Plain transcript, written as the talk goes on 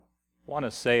want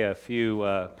to say a few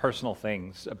personal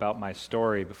things about my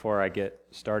story before I get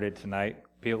started tonight.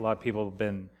 A lot of people have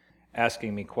been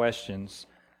asking me questions.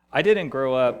 I didn't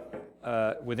grow up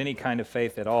with any kind of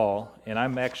faith at all, and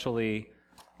I'm actually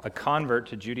a convert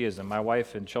to Judaism. My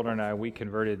wife and children and I, we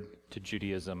converted to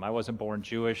Judaism. I wasn't born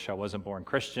Jewish, I wasn't born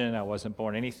Christian, I wasn't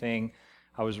born anything.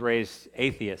 I was raised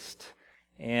atheist.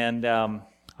 And I'm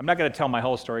not going to tell my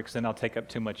whole story because then I'll take up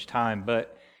too much time,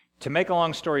 but to make a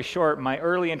long story short, my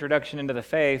early introduction into the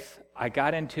faith, I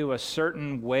got into a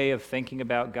certain way of thinking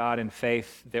about God and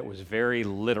faith that was very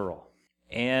literal.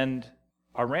 And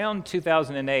around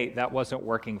 2008, that wasn't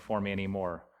working for me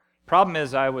anymore. Problem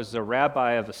is, I was a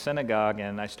rabbi of a synagogue,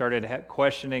 and I started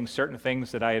questioning certain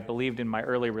things that I had believed in my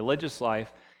early religious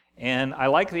life. And I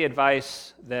like the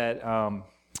advice that,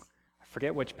 I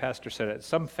forget which pastor said it,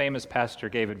 some famous pastor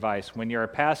gave advice. When you're a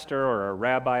pastor or a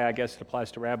rabbi, I guess it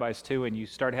applies to rabbis too, and you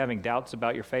start having doubts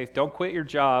about your faith, don't quit your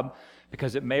job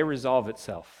because it may resolve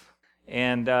itself.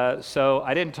 And so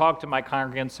I didn't talk to my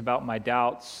congregants about my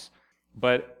doubts,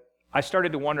 but I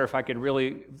started to wonder if I could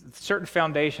really, certain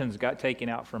foundations got taken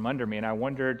out from under me, and I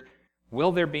wondered,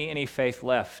 will there be any faith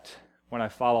left when I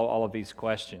follow all of these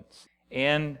questions?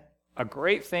 And a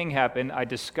great thing happened. I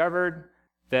discovered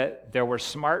that there were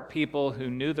smart people who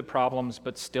knew the problems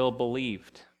but still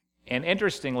believed. And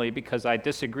interestingly, because I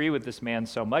disagree with this man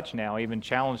so much now, I even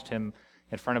challenged him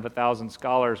in front of 1,000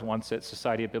 scholars once at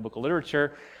Society of Biblical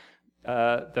Literature,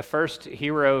 the first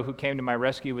hero who came to my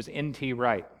rescue was N.T.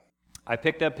 Wright. I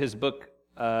picked up his book,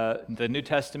 The New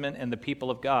Testament and the People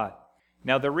of God.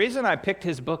 Now, the reason I picked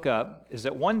his book up is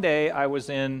that one day I was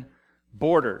in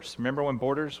Borders. Remember when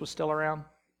Borders was still around?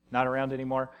 Not around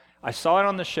anymore. I saw it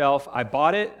on the shelf. I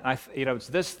bought it. It's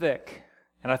this thick.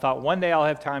 And I thought one day I'll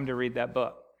have time to read that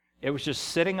book. It was just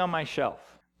sitting on my shelf.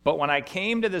 But when I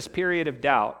came to this period of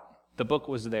doubt, the book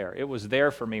was there. It was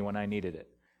there for me when I needed it.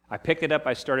 I picked it up,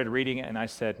 I started reading it, and I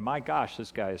said, my gosh,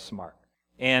 this guy is smart.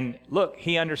 And look,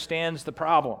 he understands the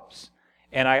problems.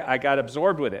 And I got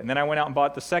absorbed with it. And then I went out and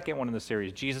bought the second one in the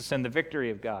series, Jesus and the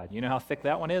Victory of God. You know how thick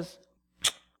that one is?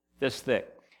 This thick.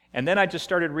 And then I just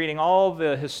started reading all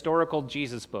the historical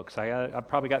Jesus books. I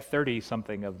probably got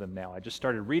 30-something of them now. I just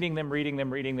started reading them.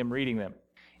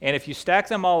 And if you stack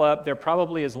them all up, they're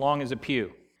probably as long as a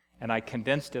pew. And I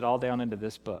condensed it all down into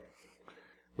this book,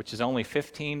 which is only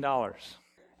 $15.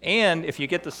 And if you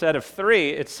get the set of 3,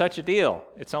 it's such a deal.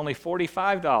 It's only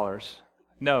 $45.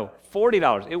 No,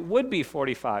 $40. It would be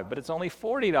 $45, but it's only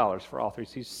 $40 for all 3.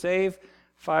 So you save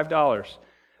 $5.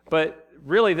 But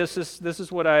really, this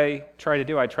is what I try to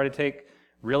do. I try to take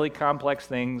really complex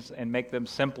things and make them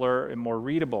simpler and more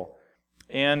readable.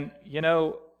 And,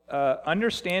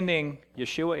 understanding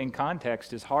Yeshua in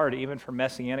context is hard even for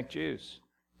Messianic Jews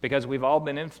because we've all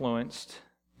been influenced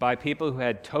by people who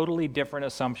had totally different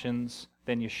assumptions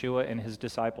than Yeshua and his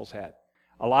disciples had.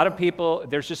 A lot of people,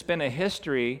 there's just been a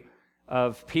history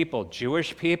of people,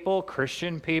 Jewish people,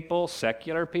 Christian people,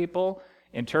 secular people,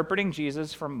 interpreting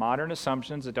Jesus from modern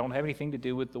assumptions that don't have anything to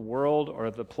do with the world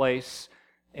or the place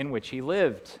in which he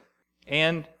lived.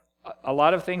 And a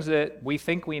lot of things that we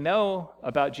think we know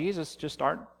about Jesus just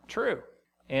aren't true.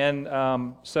 And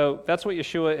so that's what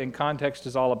Yeshua in context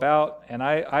is all about. And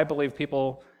I believe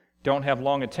people don't have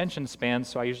long attention spans,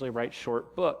 so I usually write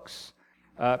short books.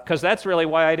 Because that's really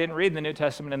why I didn't read the New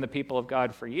Testament and the People of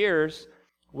God for years,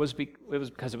 it was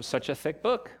because it was such a thick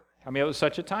book. It was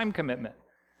such a time commitment.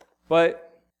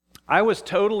 But I was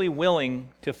totally willing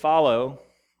to follow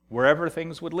wherever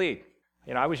things would lead.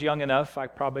 I was young enough, I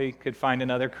probably could find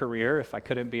another career if I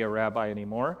couldn't be a rabbi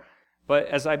anymore. But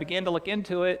as I began to look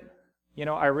into it,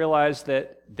 I realized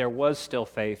that there was still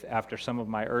faith after some of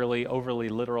my early, overly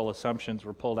literal assumptions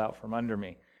were pulled out from under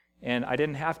me. And I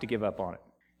didn't have to give up on it.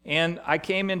 And I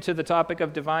came into the topic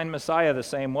of divine Messiah the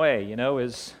same way.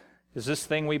 Is this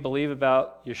thing we believe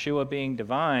about Yeshua being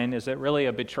divine, is it really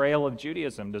a betrayal of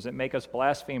Judaism? Does it make us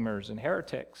blasphemers and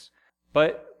heretics?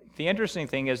 But the interesting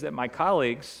thing is that my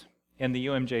colleagues in the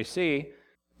UMJC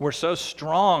were so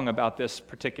strong about this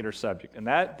particular subject, and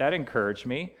that encouraged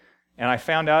me. And I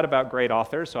found out about great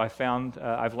authors, so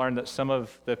I've learned that some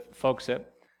of the folks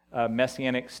at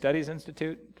Messianic Studies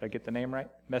Institute, did I get the name right?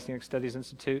 Messianic Studies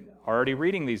Institute, are already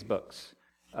reading these books.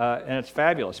 And it's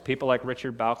fabulous. People like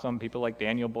Richard Bauckham, people like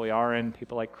Daniel Boyarin,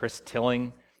 people like Chris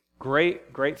Tilling,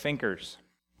 great thinkers.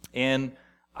 And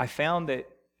I found that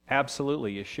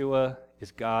absolutely Yeshua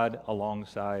is God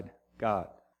alongside God.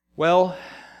 Well,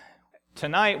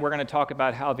 tonight we're going to talk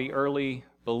about how we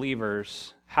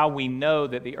know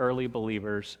that the early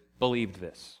believers believed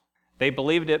this. They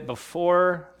believed it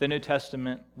before the New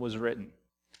Testament was written.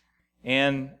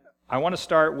 And I want to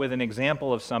start with an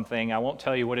example of something. I won't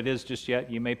tell you what it is just yet.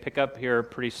 You may pick up here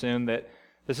pretty soon that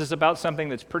this is about something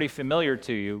that's pretty familiar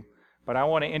to you, but I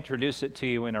want to introduce it to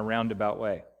you in a roundabout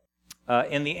way.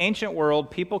 In the ancient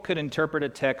world, people could interpret a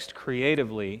text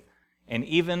creatively and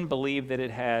even believe that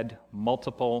it had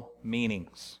multiple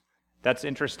meanings. That's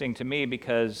interesting to me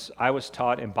because I was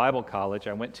taught in Bible college.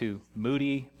 I went to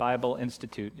Moody Bible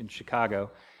Institute in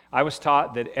Chicago. I was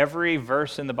taught that every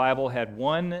verse in the Bible had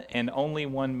one and only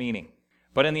one meaning.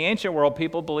 But in the ancient world,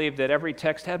 people believed that every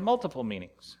text had multiple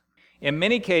meanings. In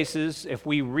many cases, if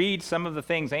we read some of the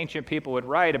things ancient people would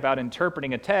write about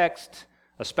interpreting a text,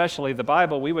 especially the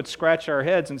Bible, we would scratch our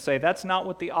heads and say, that's not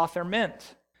what the author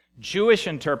meant. Jewish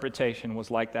interpretation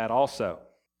was like that also.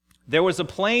 There was a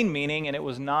plain meaning and it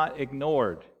was not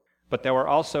ignored, but there were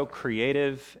also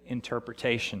creative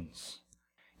interpretations.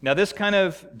 Now, this kind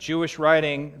of Jewish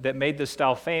writing that made this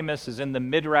style famous is in the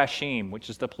Midrashim, which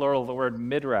is the plural of the word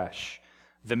midrash,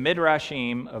 the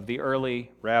Midrashim of the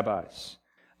early rabbis.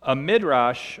 A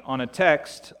midrash on a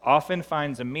text often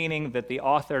finds a meaning that the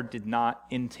author did not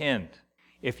intend.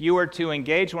 If you were to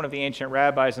engage one of the ancient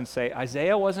rabbis and say,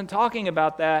 Isaiah wasn't talking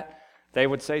about that, they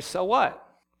would say, so what?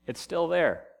 It's still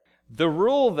there. The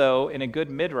rule, though, in a good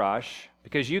midrash,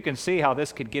 because you can see how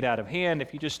this could get out of hand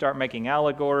if you just start making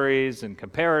allegories and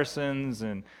comparisons,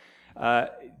 and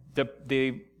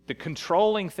the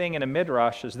controlling thing in a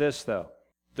midrash is this, though.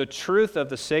 The truth of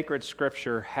the sacred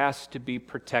scripture has to be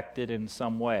protected in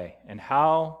some way. And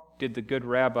how did the good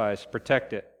rabbis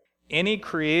protect it? Any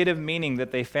creative meaning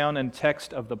that they found in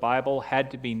text of the Bible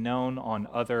had to be known on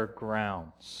other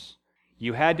grounds.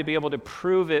 You had to be able to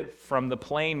prove it from the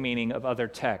plain meaning of other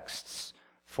texts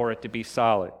for it to be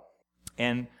solid.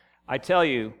 And I tell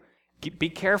you, be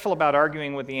careful about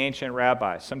arguing with the ancient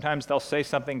rabbis. Sometimes they'll say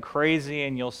something crazy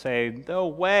and you'll say, no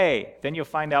way. Then you'll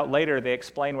find out later they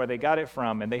explain where they got it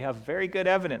from, and they have very good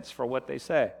evidence for what they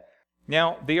say.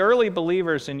 Now, the early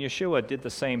believers in Yeshua did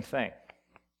the same thing.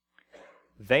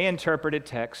 They interpreted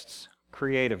texts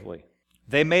creatively.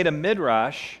 They made a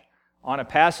midrash on a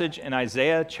passage in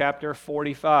Isaiah chapter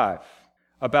 45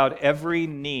 about every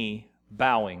knee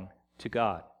bowing to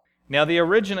God. Now, the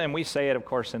original, and we say it, of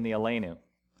course, in the Aleinu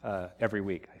every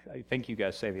week. I think you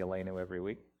guys say the Aleinu every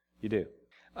week. You do.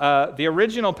 The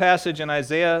original passage in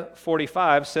Isaiah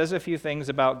 45 says a few things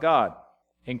about God,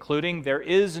 including, there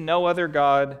is no other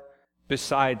God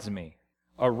besides me.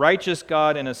 A righteous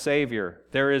God and a Savior.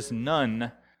 There is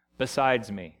none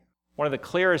besides me. One of the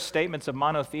clearest statements of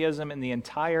monotheism in the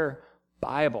entire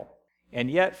Bible.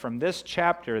 And yet, from this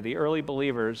chapter, the early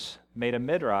believers made a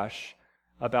midrash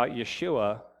about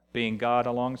Yeshua being God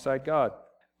alongside God.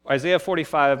 Isaiah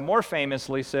 45 more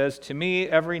famously says, to me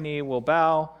every knee will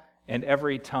bow and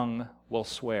every tongue will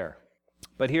swear.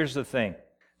 But here's the thing.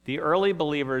 The early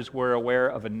believers were aware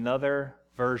of another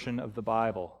version of the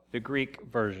Bible, the Greek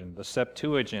version, the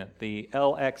Septuagint, the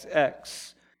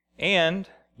LXX. And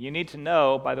you need to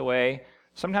know, by the way,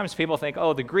 sometimes people think,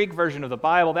 oh, the Greek version of the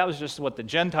Bible, that was just what the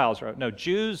Gentiles wrote. No,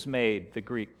 Jews made the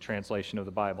Greek translation of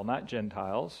the Bible, not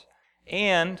Gentiles.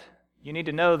 And you need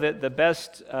to know that the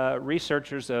best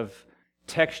researchers of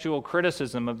textual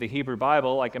criticism of the Hebrew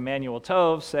Bible, like Emmanuel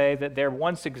Tov, say that there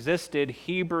once existed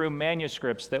Hebrew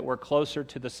manuscripts that were closer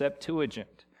to the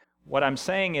Septuagint. What I'm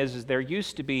saying is there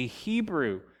used to be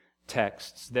Hebrew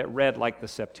texts that read like the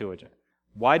Septuagint.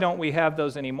 Why don't we have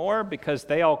those anymore? Because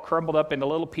they all crumbled up into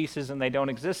little pieces and they don't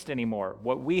exist anymore.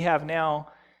 What we have now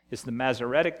is the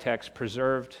Masoretic text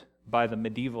preserved by the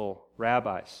medieval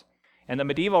rabbis. And the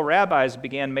medieval rabbis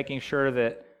began making sure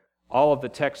that all of the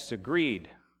texts agreed.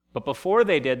 But before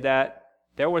they did that,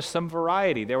 there was some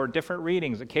variety. There were different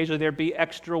readings. Occasionally there'd be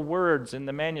extra words in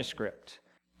the manuscript.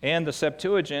 And the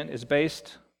Septuagint is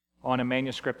based on a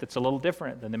manuscript that's a little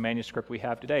different than the manuscript we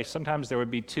have today. Sometimes there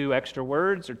would be 2 extra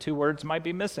words, or 2 words might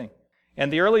be missing.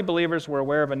 And the early believers were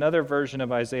aware of another version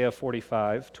of Isaiah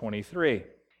 45:23.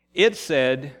 It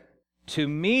said, to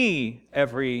me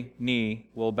every knee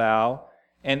will bow,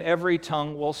 and every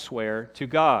tongue will swear to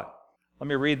God. Let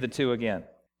me read the 2 again.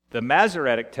 The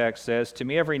Masoretic text says, to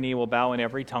me every knee will bow, and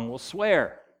every tongue will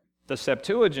swear. The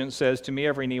Septuagint says, to me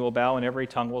every knee will bow, and every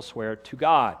tongue will swear to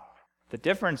God. The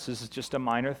difference is just a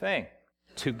minor thing.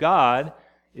 To God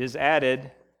is added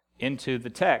into the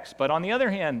text. But on the other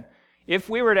hand, if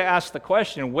we were to ask the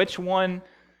question, which one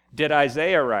did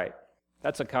Isaiah write?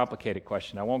 That's a complicated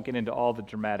question. I won't get into all the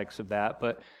dramatics of that,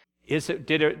 but is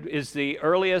the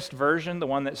earliest version the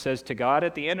one that says to God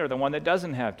at the end, or the one that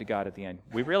doesn't have to God at the end?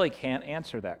 We really can't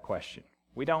answer that question.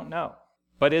 We don't know.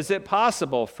 But is it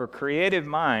possible for creative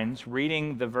minds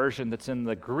reading the version that's in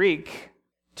the Greek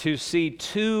to see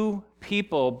 2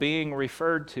 people being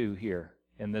referred to here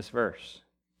in this verse?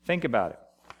 Think about it.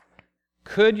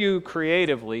 Could you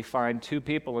creatively find two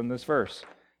people in this verse?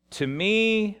 To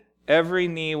me, every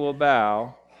knee will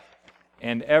bow,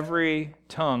 and every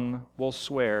tongue will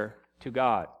swear to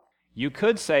God. You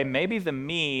could say maybe the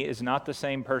me is not the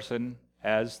same person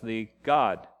as the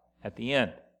God at the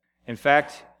end. In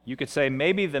fact, you could say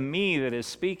maybe the me that is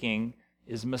speaking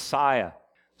is Messiah.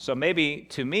 So maybe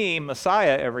to me,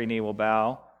 Messiah, every knee will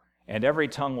bow, and every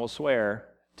tongue will swear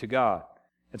to God.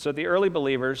 And so the early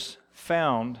believers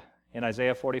found in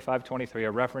Isaiah 45:23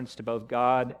 a reference to both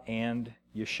God and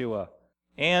Yeshua.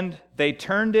 And they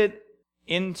turned it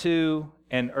into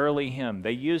an early hymn.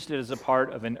 They used it as a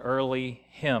part of an early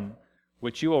hymn,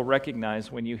 which you will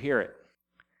recognize when you hear it.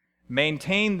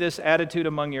 Maintain this attitude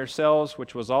among yourselves,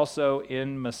 which was also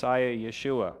in Messiah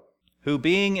Yeshua, who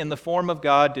being in the form of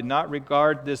God did not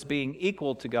regard this being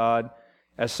equal to God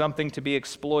as something to be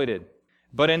exploited,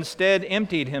 but instead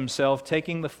emptied himself,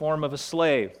 taking the form of a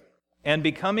slave. And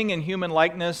becoming in human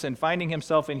likeness and finding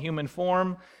himself in human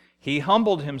form, he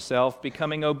humbled himself,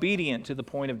 becoming obedient to the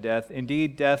point of death,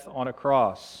 indeed death on a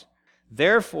cross.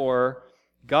 Therefore,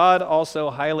 God also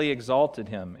highly exalted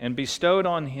him and bestowed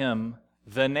on him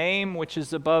the name which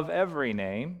is above every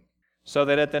name, so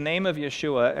that at the name of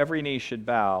Yeshua every knee should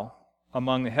bow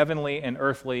among heavenly and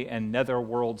earthly and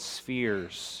netherworld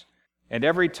spheres, and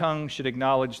every tongue should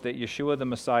acknowledge that Yeshua the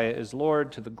Messiah is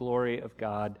Lord, to the glory of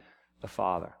God the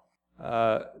Father.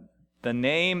 The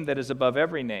name that is above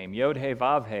every name,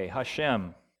 Yod-Heh-Vav-Heh,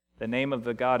 Hashem, the name of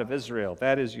the God of Israel,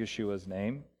 that is Yeshua's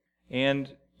name.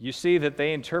 And you see that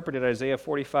they interpreted Isaiah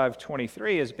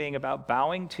 45:23 as being about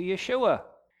bowing to Yeshua,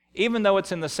 even though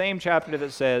it's in the same chapter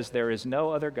that says, there is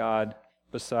no other God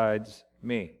besides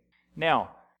me.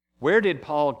 Now, where did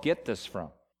Paul get this from?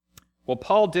 Well,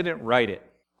 Paul didn't write it.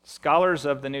 Scholars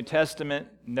of the New Testament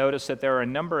notice that there are a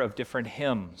number of different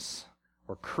hymns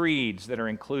or creeds that are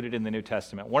included in the New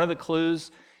Testament. One of the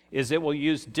clues is it will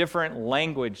use different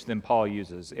language than Paul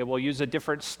uses. It will use a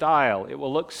different style. It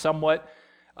will look somewhat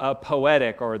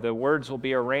poetic, or the words will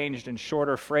be arranged in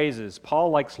shorter phrases. Paul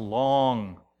likes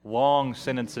long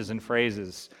sentences and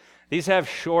phrases. These have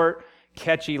short,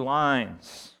 catchy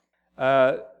lines.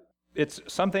 It's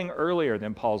something earlier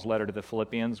than Paul's letter to the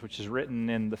Philippians, which is written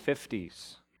in the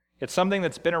 50s. It's something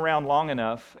that's been around long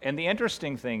enough. And the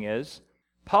interesting thing is,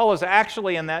 Paul is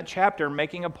actually in that chapter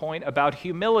making a point about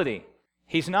humility.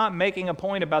 He's not making a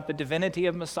point about the divinity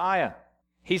of Messiah.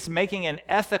 He's making an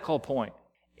ethical point.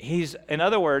 In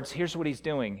other words, here's what he's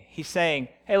doing. He's saying,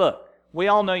 hey, look, we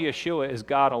all know Yeshua is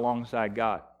God alongside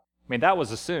God. I mean, that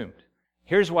was assumed.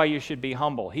 Here's why you should be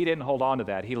humble. He didn't hold on to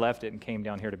that. He left it and came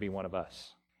down here to be one of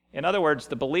us. In other words,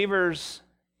 the believers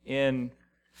in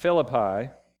Philippi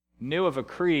knew of a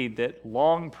creed that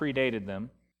long predated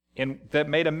them, that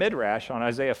made a midrash on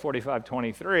Isaiah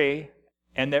 45:23,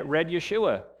 and that read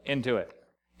Yeshua into it.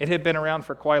 It had been around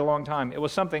for quite a long time. It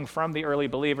was something from the early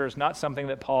believers, not something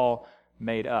that Paul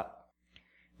made up.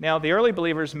 Now, the early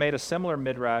believers made a similar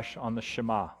midrash on the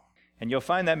Shema, and you'll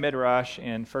find that midrash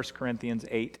in 1 Corinthians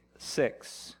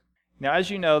 8:6. Now,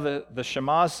 as you know, the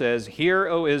Shema says, "Hear,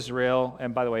 O Israel,"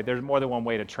 and by the way, there's more than one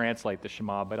way to translate the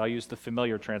Shema, but I'll use the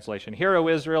familiar translation. "Hear, O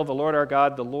Israel, the Lord our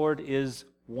God, the Lord is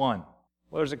one."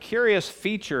 Well, there's a curious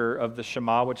feature of the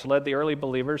Shema which led the early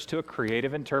believers to a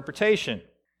creative interpretation.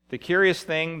 The curious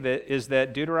thing is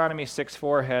that Deuteronomy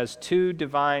 6:4 has two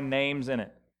divine names in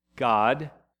it,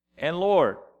 God and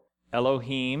Lord,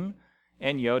 Elohim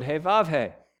and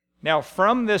Yod-Heh-Vav-Heh. Now,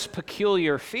 from this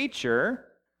peculiar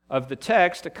feature of the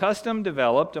text, a custom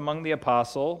developed among the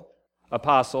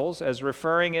apostles as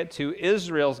referring it to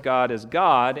Israel's God as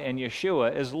God and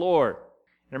Yeshua as Lord.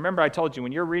 And remember, I told you,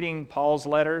 when you're reading Paul's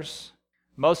letters,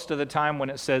 most of the time when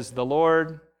it says the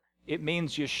Lord, it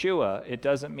means Yeshua. It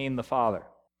doesn't mean the Father.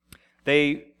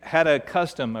 They had a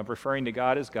custom of referring to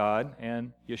God as God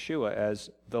and Yeshua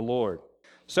as the Lord.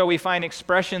 So we find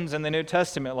expressions in the New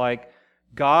Testament like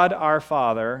God our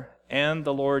Father and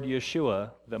the Lord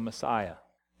Yeshua, the Messiah.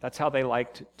 That's how they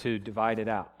liked to divide it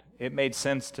out. It made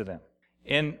sense to them.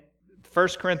 In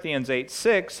 1 Corinthians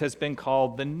 8:6 has been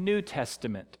called the New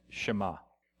Testament Shema.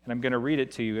 And I'm going to read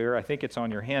it to you here. I think it's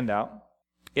on your handout.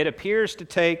 It appears to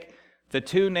take the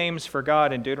two names for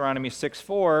God in Deuteronomy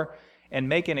 6:4 and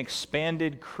make an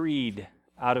expanded creed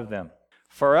out of them.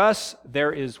 For us,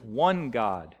 there is one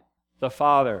God, the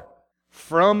Father,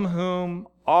 from whom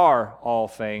are all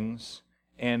things,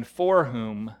 and for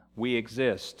whom we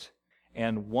exist,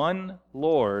 and one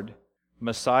Lord,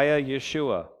 Messiah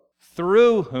Yeshua,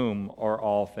 through whom are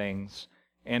all things,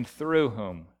 and through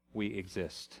whom we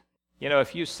exist. You know,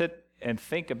 if you sit and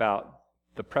think about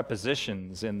the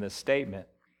prepositions in this statement,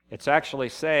 It's actually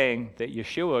saying that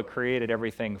Yeshua created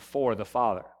everything for the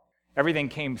Father. Everything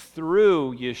came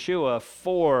through Yeshua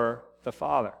for the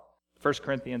Father. 1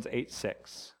 Corinthians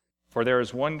 8:6. For there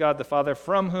is one God the Father,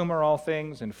 from whom are all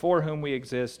things, and for whom we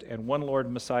exist, and one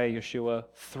Lord Messiah Yeshua,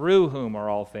 through whom are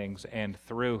all things, and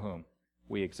through whom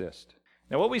we exist.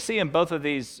 Now what we see in both of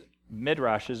these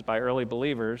midrashes by early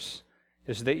believers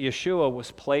is that Yeshua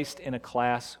was placed in a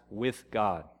class with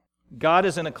God. God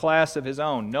is in a class of his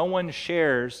own. No one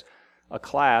shares a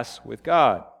class with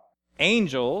God.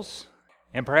 Angels,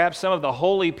 and perhaps some of the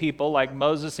holy people like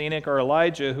Moses, Enoch, or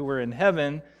Elijah who were in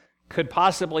heaven, could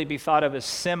possibly be thought of as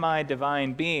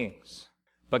semi-divine beings.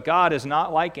 But God is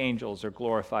not like angels or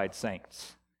glorified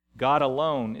saints. God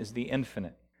alone is the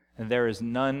infinite, and there is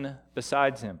none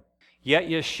besides him. Yet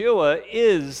Yeshua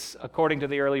is, according to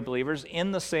the early believers,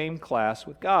 in the same class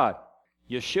with God.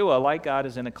 Yeshua, like God,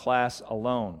 is in a class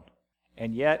alone.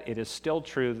 And yet it is still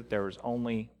true that there is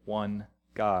only one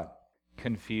God.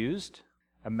 Confused?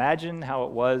 Imagine how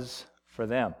it was for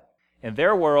them. In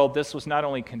their world, this was not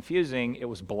only confusing, it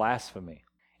was blasphemy.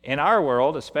 In our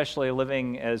world, especially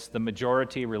living as the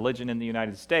majority religion in the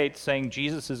United States, saying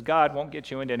Jesus is God won't get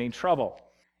you into any trouble.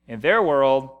 In their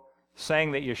world,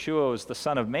 saying that Yeshua was the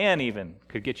Son of Man even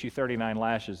could get you 39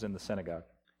 lashes in the synagogue.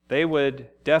 They would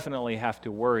definitely have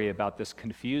to worry about this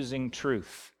confusing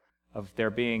truth of there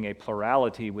being a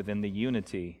plurality within the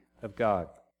unity of God.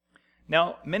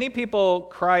 Now, many people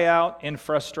cry out in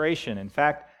frustration. In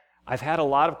fact, I've had a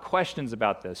lot of questions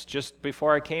about this. Just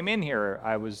before I came in here,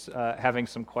 I was having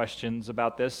some questions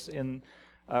about this in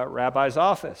Rabbi's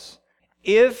office.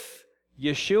 If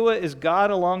Yeshua is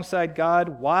God alongside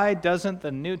God, why doesn't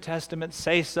the New Testament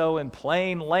say so in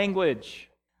plain language?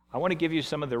 I want to give you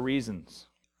some of the reasons.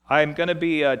 I'm going to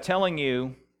be telling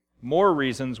you more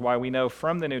reasons why we know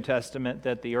from the New Testament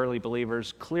that the early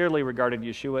believers clearly regarded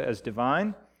Yeshua as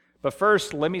divine. But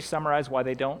first, let me summarize why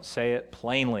they don't say it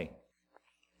plainly.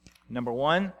 Number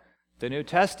one, the New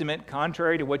Testament,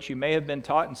 contrary to what you may have been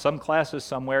taught in some classes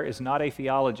somewhere, is not a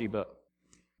theology book.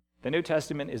 The New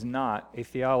Testament is not a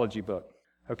theology book.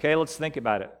 Okay, let's think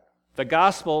about it. The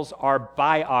Gospels are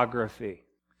biography.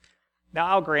 Now,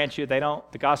 I'll grant you,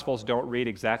 the Gospels don't read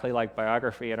exactly like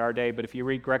biography in our day, but if you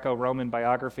read Greco-Roman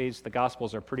biographies, the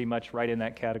Gospels are pretty much right in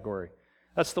that category.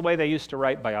 That's the way they used to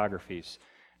write biographies.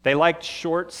 They liked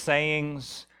short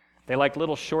sayings, they liked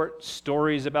little short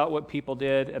stories about what people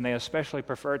did, and they especially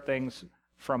preferred things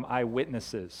from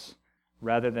eyewitnesses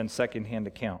rather than secondhand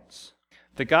accounts.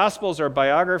 The Gospels are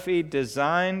biography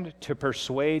designed to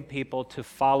persuade people to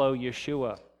follow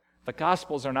Yeshua. The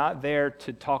Gospels are not there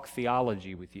to talk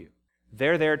theology with you.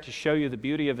 They're there to show you the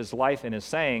beauty of his life and his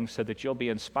sayings so that you'll be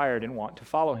inspired and want to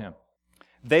follow him.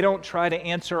 They don't try to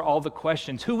answer all the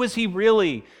questions. Who was he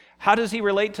really? How does he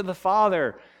relate to the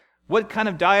Father? What kind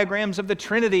of diagrams of the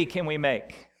Trinity can we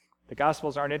make? The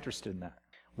Gospels aren't interested in that.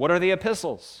 What are the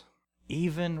epistles?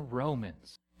 Even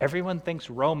Romans. Everyone thinks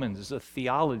Romans is a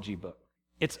theology book.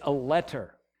 It's a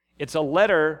letter. It's a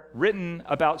letter written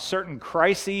about certain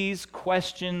crises,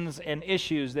 questions, and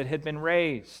issues that had been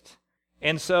raised.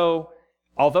 And so,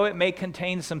 although it may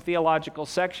contain some theological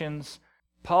sections,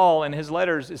 Paul in his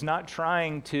letters is not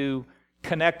trying to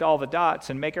connect all the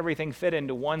dots and make everything fit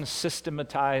into one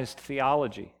systematized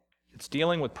theology. It's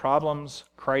dealing with problems,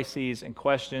 crises, and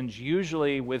questions,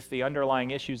 usually with the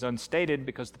underlying issues unstated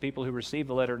because the people who receive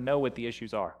the letter know what the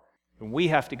issues are. And we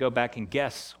have to go back and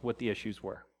guess what the issues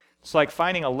were. It's like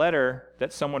finding a letter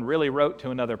that someone really wrote to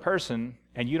another person,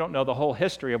 and you don't know the whole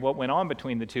history of what went on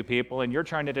between the two people, and you're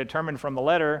trying to determine from the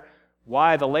letter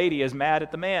why the lady is mad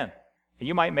at the man. And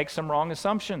you might make some wrong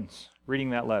assumptions reading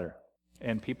that letter.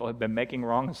 And people have been making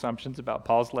wrong assumptions about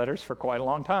Paul's letters for quite a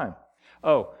long time.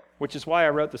 Oh, which is why I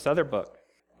wrote this other book.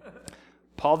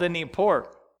 Paul didn't eat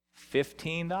pork.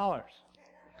 $15.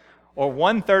 Or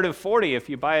 1/3 of 40 if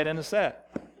you buy it in a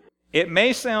set. It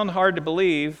may sound hard to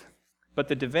believe, but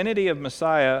the divinity of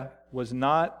Messiah was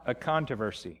not a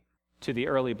controversy to the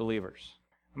early believers.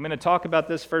 I'm going to talk about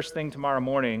this first thing tomorrow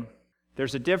morning.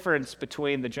 There's a difference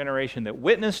between the generation that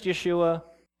witnessed Yeshua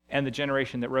and the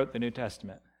generation that wrote the New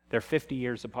Testament. They're 50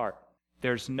 years apart.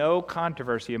 There's no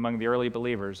controversy among the early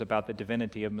believers about the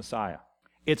divinity of Messiah.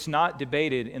 It's not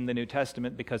debated in the New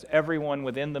Testament because everyone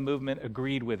within the movement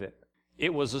agreed with it.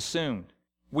 It was assumed.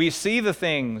 We see the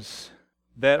things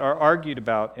that are argued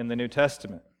about in the New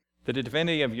Testament. The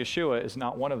divinity of Yeshua is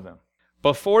not one of them.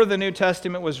 Before the New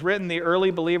Testament was written, the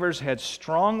early believers had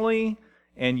strongly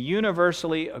and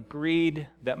universally agreed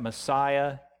that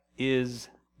Messiah is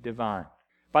divine.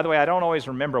 By the way, I don't always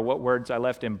remember what words I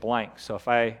left in blank, so if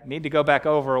I need to go back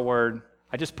over a word,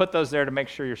 I just put those there to make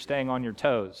sure you're staying on your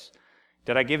toes.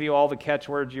 Did I give you all the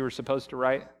catchwords you were supposed to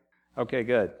write? Okay,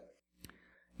 good.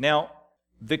 Now,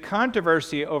 the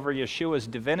controversy over Yeshua's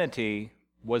divinity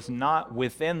was not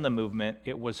within the movement,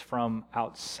 it was from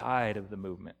outside of the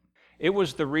movement. It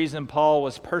was the reason Paul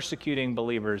was persecuting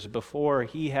believers before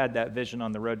he had that vision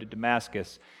on the road to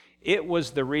Damascus. It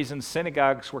was the reason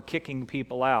synagogues were kicking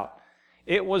people out.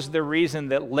 It was the reason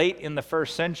that late in the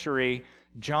first century,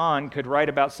 John could write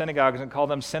about synagogues and call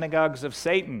them synagogues of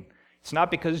Satan. It's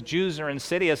not because Jews are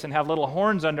insidious and have little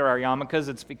horns under our yarmulkes.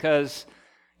 It's because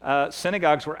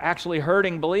synagogues were actually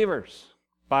hurting believers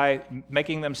by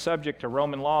making them subject to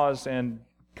Roman laws and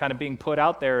kind of being put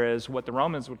out there as what the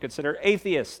Romans would consider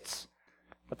atheists.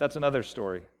 But that's another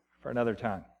story for another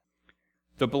time.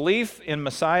 The belief in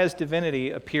Messiah's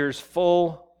divinity appears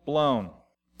full-blown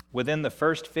within the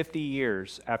first 50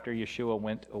 years after Yeshua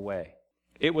went away.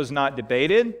 It was not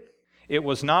debated. It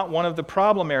was not one of the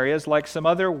problem areas like some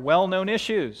other well-known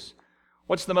issues.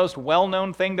 What's the most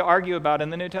well-known thing to argue about in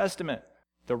the New Testament?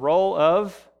 The role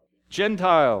of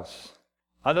Gentiles.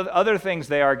 Other things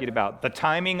they argued about. The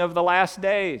timing of the last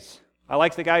days. I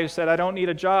like the guy who said, I don't need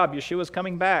a job. Yeshua's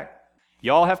coming back.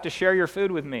 Y'all have to share your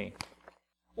food with me.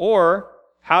 Or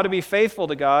how to be faithful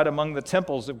to God among the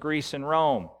temples of Greece and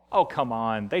Rome. Oh, come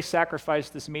on. They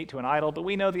sacrificed this meat to an idol, but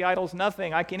we know the idol's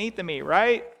nothing. I can eat the meat,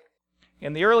 right?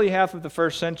 In the early half of the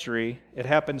first century, it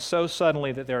happened so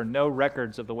suddenly that there are no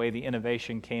records of the way the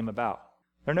innovation came about.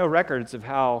 There are no records of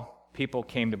how people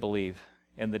came to believe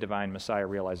in the divine Messiah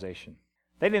realization.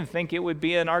 They didn't think it would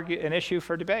be an issue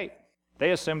for debate. They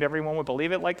assumed everyone would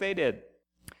believe it like they did.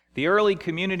 The early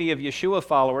community of Yeshua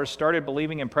followers started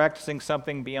believing and practicing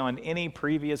something beyond any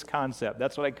previous concept.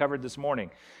 That's what I covered this morning.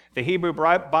 The Hebrew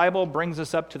Bible brings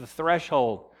us up to the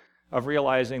threshold of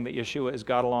realizing that Yeshua is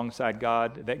God alongside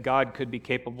God, that God could be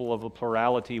capable of a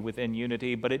plurality within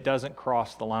unity, but it doesn't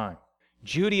cross the line.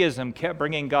 Judaism kept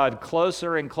bringing God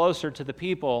closer and closer to the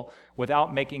people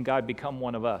without making God become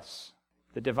one of us.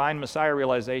 The divine Messiah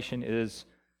realization is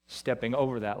stepping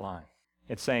over that line.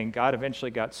 It's saying God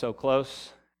eventually got so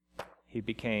close, he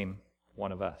became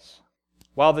one of us.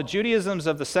 While the Judaisms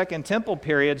of the Second Temple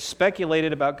period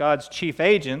speculated about God's chief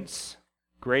agents,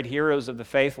 great heroes of the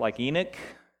faith like Enoch,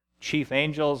 chief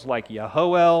angels like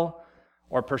Yahoel,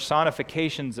 or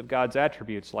personifications of God's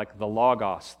attributes like the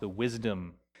Logos, the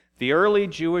wisdom, the early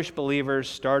Jewish believers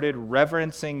started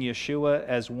reverencing Yeshua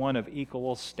as one of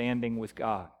equal standing with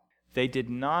God. They did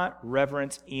not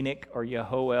reverence Enoch or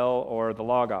Yahoel or the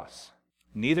Logos.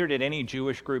 Neither did any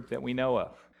Jewish group that we know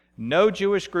of. No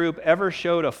Jewish group ever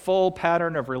showed a full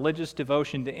pattern of religious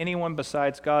devotion to anyone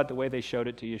besides God the way they showed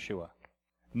it to Yeshua.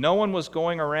 No one was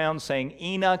going around saying,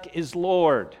 Enoch is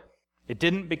Lord. It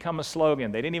didn't become a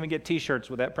slogan. They didn't even get t-shirts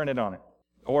with that printed on it,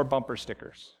 or bumper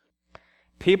stickers.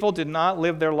 People did not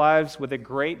live their lives with a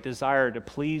great desire to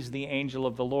please the angel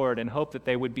of the Lord and hope that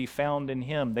they would be found in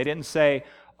him. They didn't say,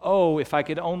 oh, if I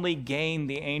could only gain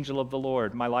the angel of the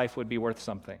Lord, my life would be worth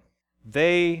something.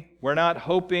 They were not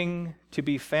hoping to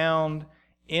be found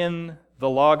in the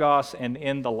Logos and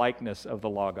in the likeness of the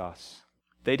Logos.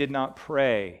 They did not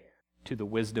pray to the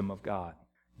wisdom of God.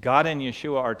 God and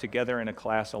Yeshua are together in a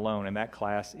class alone, and that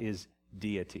class is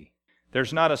deity.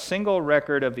 There's not a single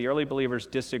record of the early believers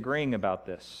disagreeing about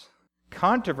this.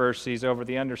 Controversies over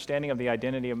the understanding of the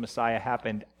identity of Messiah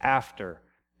happened after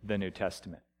the New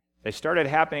Testament. They started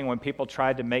happening when people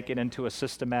tried to make it into a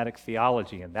systematic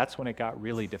theology, and that's when it got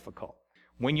really difficult.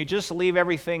 When you just leave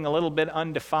everything a little bit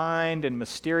undefined and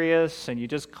mysterious, and you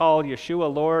just call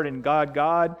Yeshua Lord and God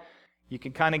God, you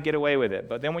can kind of get away with it.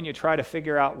 But then when you try to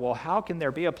figure out, well, how can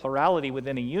there be a plurality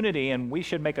within a unity, and we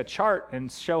should make a chart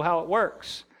and show how it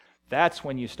works, that's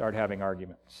when you start having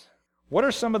arguments. What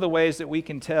are some of the ways that we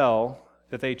can tell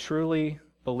that they truly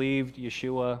believed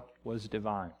Yeshua was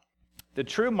divine? The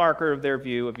true marker of their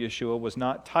view of Yeshua was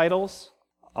not titles.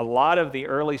 A lot of the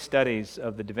early studies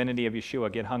of the divinity of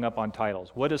Yeshua get hung up on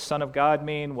titles. What does Son of God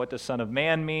mean? What does Son of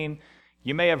Man mean?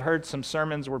 You may have heard some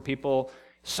sermons where people,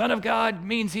 Son of God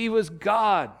means he was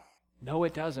God. No,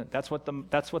 it doesn't. That's what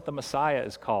the Messiah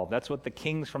is called. That's what the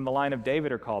kings from the line of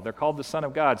David are called. They're called the Son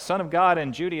of God. Son of God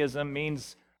in Judaism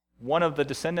means one of the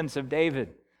descendants of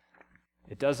David.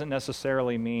 It doesn't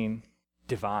necessarily mean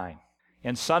divine.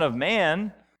 And Son of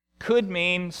Man could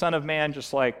mean Son of Man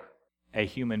just like a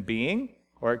human being,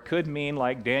 or it could mean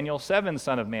like Daniel 7,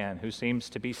 Son of Man, who seems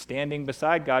to be standing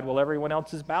beside God while everyone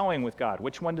else is bowing with God.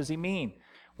 Which one does he mean?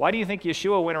 Why do you think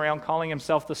Yeshua went around calling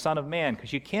himself the Son of Man?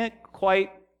 Because you can't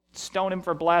quite stone him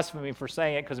for blasphemy for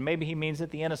saying it, because maybe he means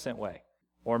it the innocent way,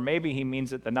 or maybe he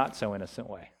means it the not so innocent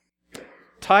way.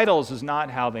 Titles is not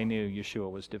how they knew Yeshua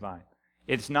was divine.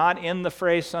 It's not in the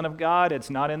phrase Son of God. It's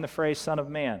not in the phrase Son of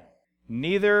Man.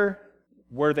 neither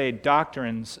were they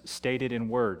doctrines stated in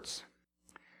words.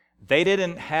 They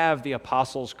didn't have the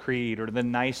Apostles' Creed or the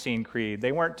Nicene Creed.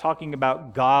 They weren't talking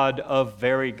about God of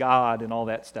very God and all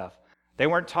that stuff. They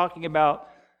weren't talking about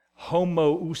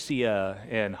homoousia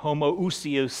and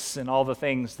homoousios and all the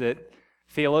things that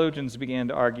theologians began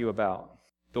to argue about.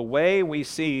 The way we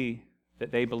see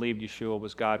that they believed Yeshua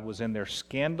was God was in their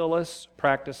scandalous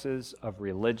practices of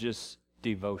religious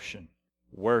devotion,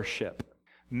 worship.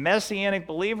 Messianic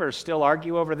believers still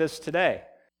argue over this today.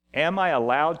 Am I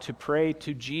allowed to pray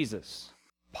to Jesus?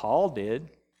 Paul did.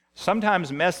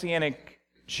 Sometimes Messianic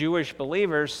Jewish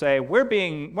believers say, we're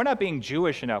not being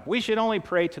Jewish enough. We should only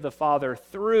pray to the Father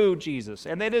through Jesus.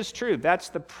 And that is true. That's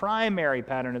the primary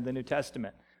pattern of the New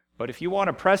Testament. But if you want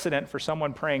a precedent for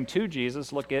someone praying to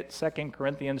Jesus, look at 2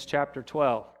 Corinthians chapter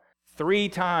 12. 3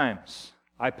 times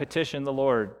I petitioned the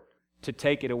Lord to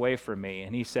take it away from me,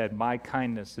 and he said, my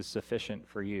kindness is sufficient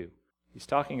for you. He's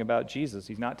talking about Jesus.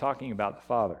 He's not talking about the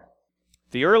Father.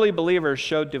 The early believers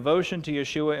showed devotion to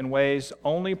Yeshua in ways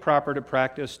only proper to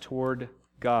practice toward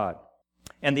God.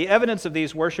 And the evidence of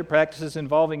these worship practices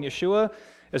involving Yeshua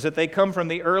is that they come from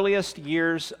the earliest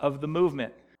years of the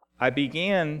movement. I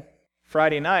began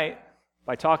Friday night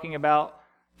by talking about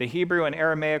the Hebrew and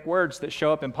Aramaic words that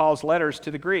show up in Paul's letters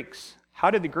to the Greeks. How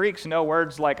did the Greeks know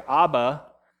words like Abba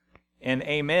and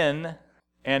Amen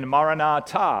and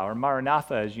Maranatha, or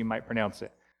Maranatha as you might pronounce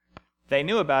it? They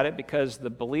knew about it because the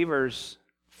believers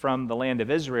from the land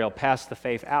of Israel passed the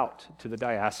faith out to the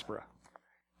diaspora.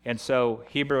 And so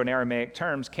Hebrew and Aramaic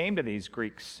terms came to these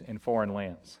Greeks in foreign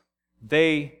lands.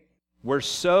 They were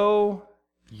so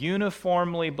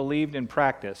uniformly believed and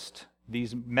practiced,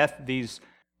 these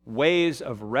ways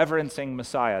of reverencing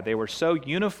Messiah. They were so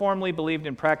uniformly believed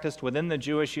and practiced within the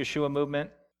Jewish Yeshua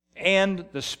movement and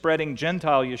the spreading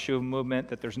Gentile Yeshua movement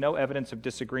that there's no evidence of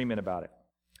disagreement about it.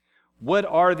 What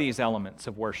are these elements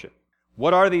of worship?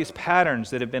 What are these patterns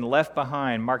that have been left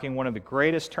behind, marking one of the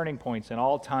greatest turning points in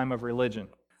all time of religion?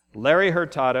 Larry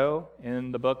Hurtado,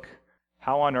 in the book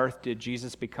How on Earth Did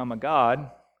Jesus Become a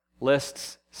God?,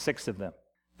 lists 6 of them.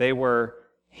 They were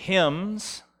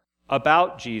hymns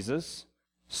about Jesus,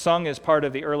 sung as part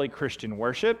of the early Christian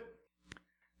worship.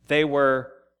 They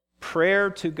were prayer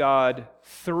to God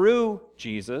through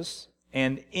Jesus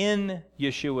and in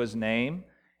Yeshua's name,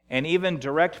 and even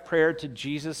direct prayer to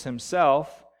Jesus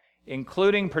himself,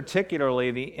 including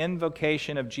particularly the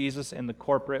invocation of Jesus in the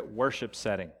corporate worship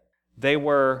setting. They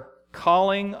were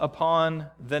calling upon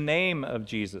the name of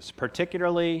Jesus,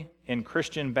 particularly in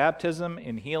Christian baptism,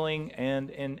 in healing, and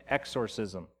in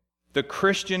exorcism. The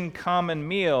Christian common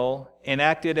meal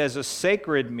enacted as a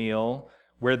sacred meal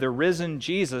where the risen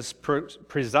Jesus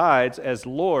presides as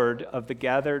Lord of the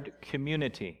gathered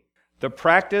community. The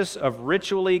practice of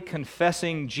ritually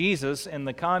confessing Jesus in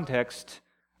the context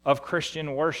of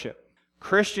Christian worship.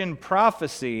 Christian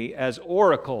prophecy as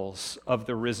oracles of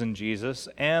the risen Jesus,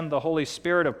 and the Holy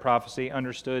Spirit of prophecy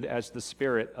understood as the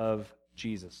Spirit of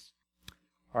Jesus.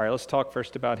 All right, let's talk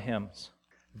first about hymns.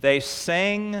 They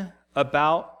sang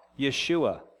about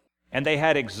Yeshua, and they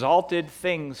had exalted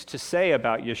things to say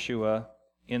about Yeshua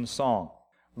in song.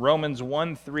 Romans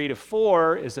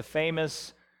 1:3-4 is a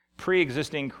famous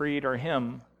pre-existing creed or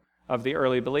hymn of the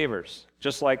early believers.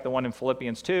 Just like the one in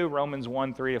Philippians 2, Romans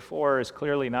 1:3-4 is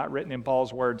clearly not written in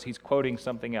Paul's words. He's quoting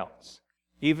something else.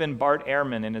 Even Bart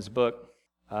Ehrman in his book,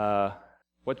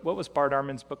 what was Bart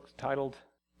Ehrman's book titled?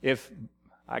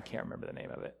 I can't remember the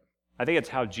name of it. I think it's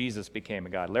How Jesus Became a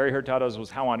God. Larry Hurtado's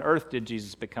was How on Earth Did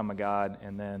Jesus Become a God?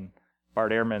 And then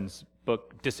Bart Ehrman's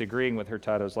book, disagreeing with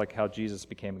Hurtado's, like How Jesus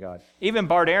Became a God. Even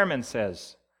Bart Ehrman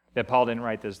says that Paul didn't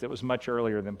write this, that was much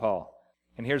earlier than Paul.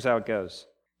 And here's how it goes.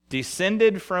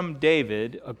 Descended from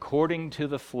David according to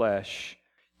the flesh,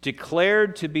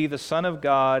 declared to be the Son of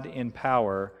God in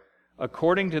power,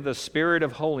 according to the Spirit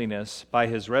of holiness by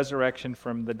his resurrection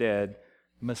from the dead,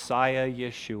 Messiah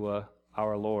Yeshua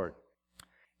our Lord.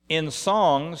 In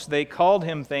songs, they called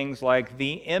him things like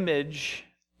the image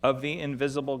of the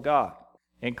invisible God.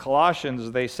 In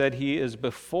Colossians, they said he is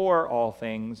before all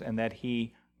things and that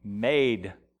he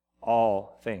made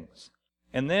all things.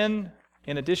 And then,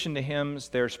 in addition to hymns,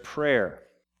 there's prayer.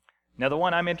 Now, the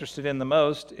one I'm interested in the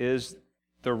most is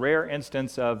the rare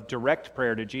instance of direct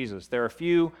prayer to Jesus. There are a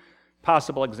few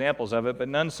possible examples of it, but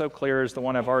none so clear as the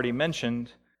one I've already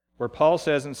mentioned, where Paul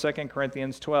says in 2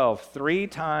 Corinthians 12, 3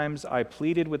 times I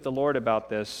pleaded with the Lord about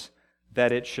this,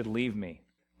 that it should leave me.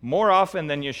 More often,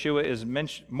 Yeshua is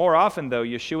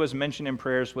mentioned in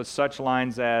prayers with such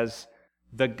lines as,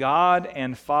 the God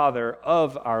and Father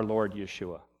of our Lord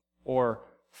Yeshua, or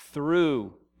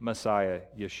through Messiah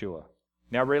Yeshua.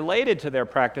 Now, related to their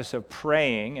practice of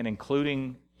praying and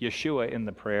including Yeshua in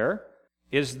the prayer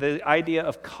is the idea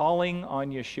of calling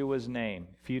on Yeshua's name.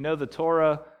 If you know the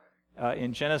Torah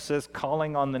in Genesis,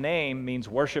 calling on the name means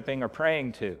worshiping or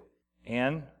praying to.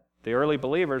 And the early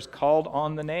believers called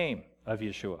on the name of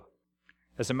Yeshua.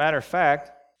 As a matter of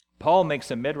fact, Paul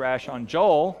makes a midrash on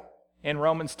Joel in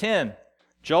Romans 10.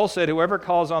 Joel said, whoever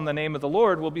calls on the name of the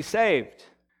Lord will be saved.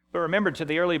 But remember, to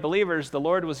the early believers, the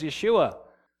Lord was Yeshua.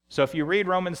 So if you read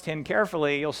Romans 10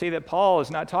 carefully, you'll see that Paul is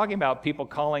not talking about people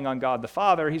calling on God the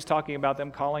Father. He's talking about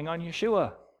them calling on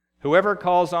Yeshua. Whoever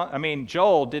calls on,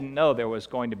 Joel didn't know there was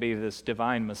going to be this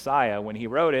divine Messiah when he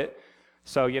wrote it.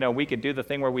 So, we could do the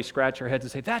thing where we scratch our heads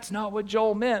and say, that's not what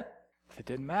Joel meant. It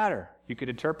didn't matter. You could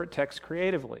interpret text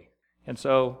creatively. And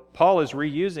so Paul is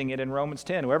reusing it in Romans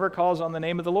 10. Whoever calls on the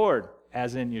name of the Lord,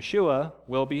 as in Yeshua,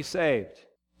 will be saved.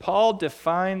 Paul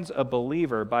defines a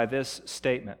believer by this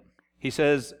statement. He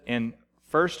says in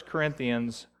 1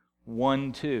 Corinthians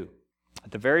 1:2,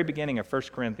 at the very beginning of 1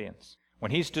 Corinthians,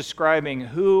 when he's describing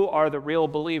who are the real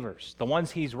believers, the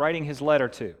ones he's writing his letter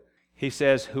to, he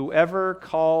says, whoever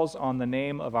calls on the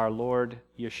name of our Lord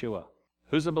Yeshua.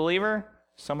 Who's a believer?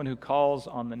 Someone who calls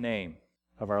on the name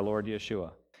of our Lord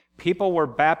Yeshua. People were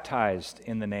baptized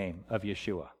in the name of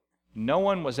Yeshua. No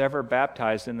one was ever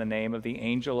baptized in the name of the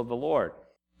angel of the Lord.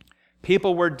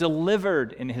 People were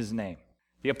delivered in his name.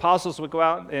 The apostles would go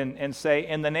out and say,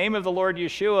 in the name of the Lord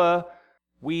Yeshua,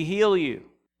 we heal you.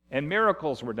 And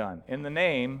miracles were done in the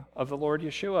name of the Lord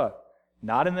Yeshua,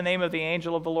 not in the name of the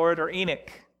angel of the Lord or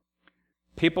Enoch.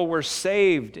 People were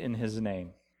saved in his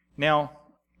name. Now,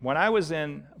 when I was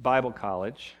in Bible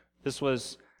college, this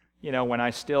was, when I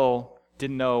still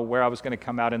didn't know where I was going to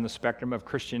come out in the spectrum of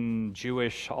Christian,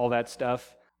 Jewish, all that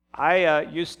stuff, I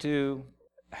used to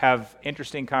have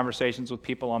interesting conversations with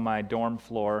people on my dorm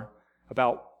floor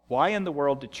about why in the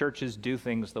world do churches do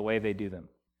things the way they do them.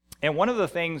 And one of the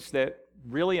things that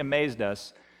really amazed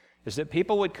us is that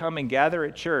people would come and gather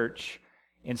at church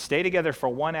and stay together for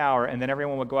 1 hour, and then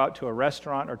everyone would go out to a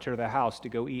restaurant or to the house to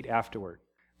go eat afterward.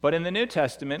 But in the New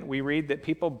Testament, we read that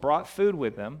people brought food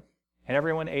with them, and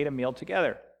everyone ate a meal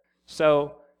together.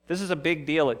 So this is a big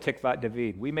deal at Tikvat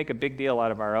David. We make a big deal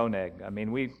out of our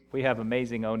oneg. We have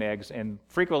amazing onegs, and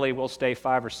frequently we'll stay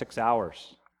 5 or 6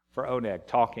 hours for oneg,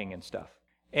 talking and stuff.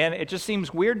 And it just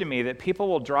seems weird to me that people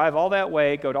will drive all that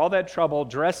way, go to all that trouble,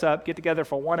 dress up, get together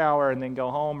for 1 hour, and then go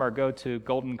home or go to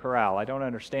Golden Corral. I don't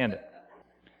understand it.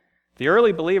 The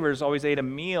early believers always ate a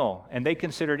meal, and they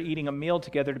considered eating a meal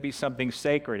together to be something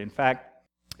sacred. In fact,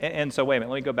 and so wait a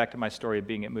minute, let me go back to my story of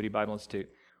being at Moody Bible Institute.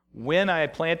 When I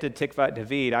planted Tikvat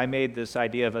David, I made this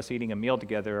idea of us eating a meal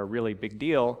together a really big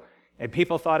deal, and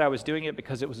people thought I was doing it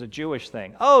because it was a Jewish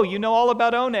thing. Oh, you know all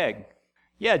about oneg.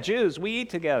 Yeah, Jews, we eat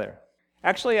together.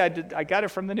 Actually, I got it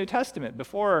from the New Testament.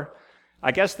 Before,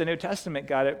 I guess the New Testament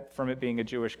got it from it being a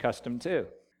Jewish custom too,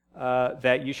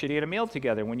 that you should eat a meal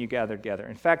together when you gather together.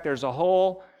 In fact, there's a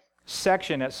whole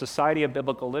section at Society of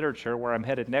Biblical Literature, where I'm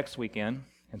headed next weekend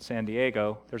in San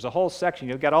Diego. There's a whole section.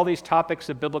 You've got all these topics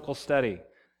of biblical study.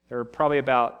 There are probably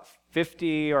about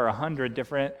 50 or 100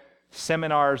 different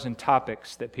seminars and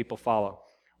topics that people follow.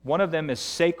 One of them is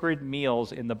sacred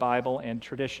meals in the Bible and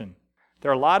tradition. There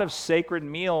are a lot of sacred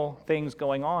meal things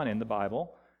going on in the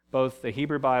Bible, both the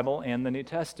Hebrew Bible and the New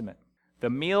Testament. The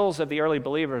meals of the early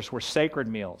believers were sacred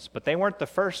meals, but they weren't the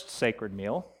first sacred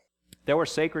meal. There were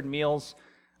sacred meals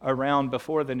around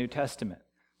before the New Testament.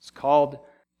 It's called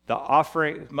the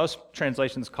offering. Most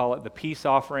translations call it the peace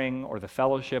offering or the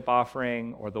fellowship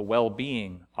offering or the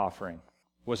well-being offering.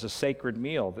 It was a sacred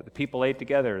meal that the people ate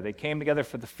together. They came together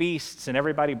for the feasts, and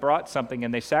everybody brought something,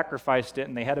 and they sacrificed it,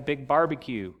 and they had a big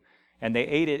barbecue. And they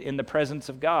ate it in the presence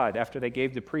of God after they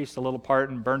gave the priest a little part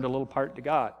and burned a little part to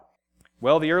God.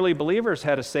 Well, the early believers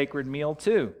had a sacred meal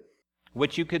too,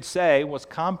 which you could say was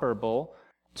comparable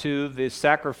to the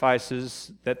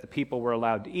sacrifices that the people were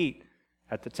allowed to eat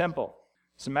at the temple.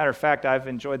 As a matter of fact, I've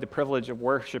enjoyed the privilege of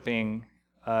worshiping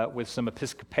with some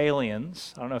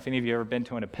Episcopalians. I don't know if any of you have ever been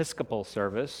to an Episcopal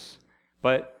service,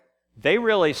 but they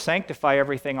really sanctify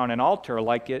everything on an altar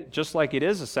just like it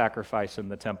is a sacrifice in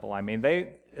the temple.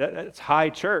 It's high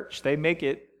church. They make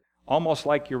it almost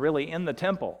like you're really in the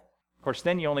temple. Of course,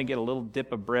 then you only get a little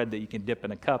dip of bread that you can dip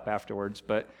in a cup afterwards,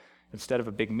 but instead of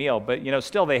a big meal. But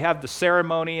still they have the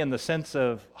ceremony and the sense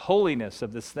of holiness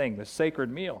of this thing, the sacred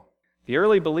meal. The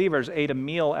early believers ate a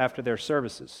meal after their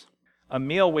services, a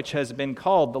meal which has been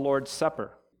called the Lord's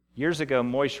Supper. Years ago,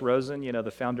 Moishe Rosen, the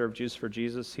founder of Jews for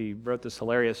Jesus, he wrote this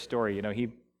hilarious story. He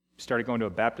started going to a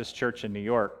Baptist church in New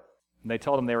York, and they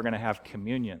told him they were going to have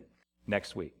communion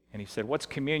next week. And he said, "What's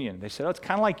communion?" They said, "Oh, it's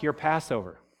kind of like your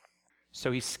Passover."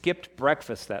 So he skipped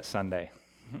breakfast that Sunday.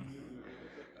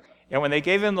 And when they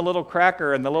gave him the little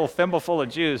cracker and the little thimbleful of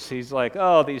juice, he's like,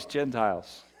 oh, these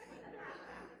Gentiles.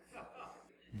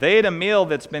 They ate a meal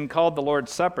that's been called the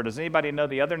Lord's Supper. Does anybody know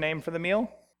the other name for the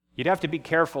meal? You'd have to be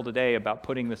careful today about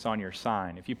putting this on your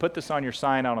sign. If you put this on your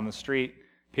sign out on the street,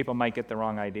 people might get the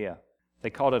wrong idea. They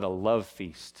called it a love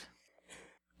feast.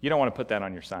 You don't want to put that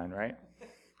on your sign, right?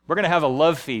 We're going to have a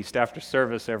love feast after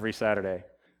service every Saturday.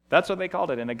 That's what they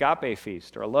called it, an agape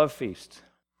feast or a love feast.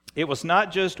 It was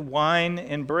not just wine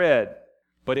and bread,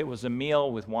 but it was a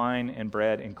meal with wine and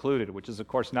bread included, which is, of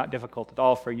course, not difficult at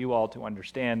all for you all to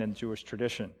understand in Jewish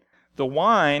tradition. The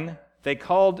wine they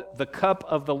called the cup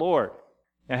of the Lord.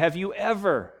 Now, have you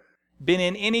ever been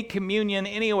in any communion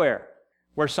anywhere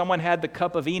where someone had the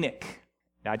cup of Enoch?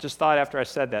 Now, I just thought after I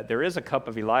said that, there is a cup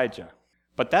of Elijah,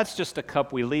 but that's just a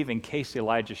cup we leave in case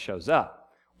Elijah shows up.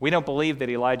 We don't believe that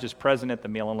Elijah's present at the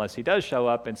meal unless he does show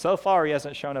up, and so far he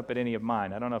hasn't shown up at any of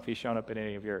mine. I don't know if he's shown up at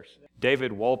any of yours.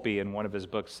 David Wolpe, in one of his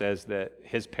books, says that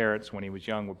his parents, when he was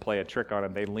young, would play a trick on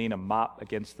him. They'd lean a mop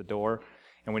against the door,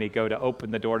 and when he'd go to open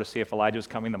the door to see if Elijah was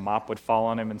coming, the mop would fall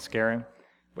on him and scare him.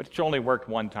 Which only worked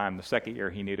one time. The second year,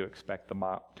 he knew to expect the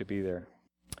mop to be there.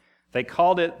 They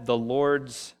called it the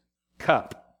Lord's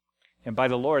Cup. And by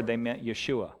the Lord, they meant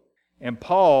Yeshua. And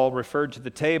Paul referred to the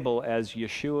table as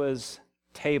Yeshua's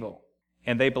table.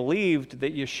 And they believed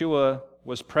that Yeshua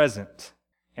was present.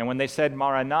 And when they said,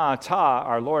 Maranatha,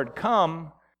 our Lord,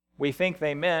 come, we think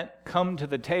they meant come to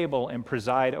the table and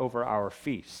preside over our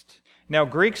feast. Now,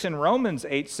 Greeks and Romans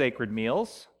ate sacred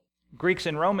meals. Greeks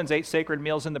and Romans ate sacred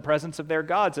meals in the presence of their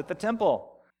gods at the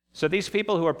temple. So these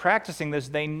people who are practicing this,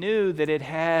 they knew that it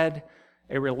had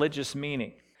a religious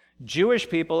meaning. Jewish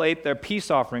people ate their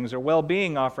peace offerings or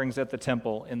well-being offerings at the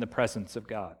temple in the presence of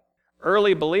God.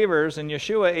 Early believers in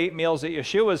Yeshua ate meals at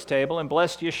Yeshua's table and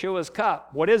blessed Yeshua's cup.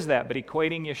 What is that but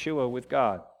equating Yeshua with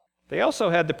God? They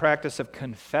also had the practice of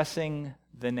confessing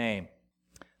the name.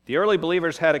 The early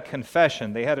believers had a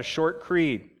confession. They had a short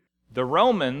creed. The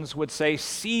Romans would say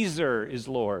Caesar is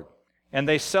Lord, and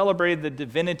they celebrated the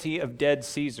divinity of dead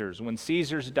Caesars. When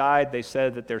Caesars died, they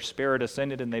said that their spirit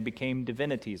ascended and they became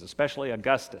divinities, especially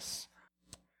Augustus.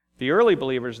 The early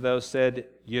believers, though, said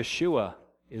Yeshua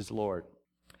is Lord.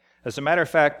 As a matter of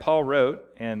fact, Paul wrote,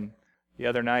 and the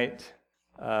other night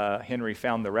Henry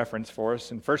found the reference for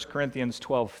us, in 1 Corinthians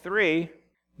 12:3,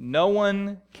 no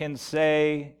one can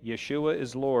say Yeshua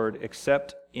is Lord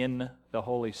except in the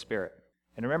Holy Spirit.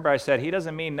 And remember I said he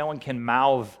doesn't mean no one can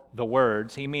mouth the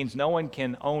words. He means no one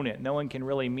can own it. No one can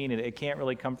really mean it. It can't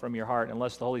really come from your heart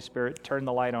unless the Holy Spirit turned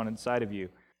the light on inside of you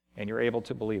and you're able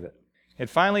to believe it. And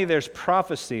finally, there's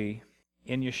prophecy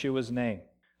in Yeshua's name.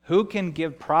 Who can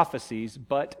give prophecies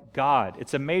but God?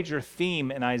 It's a major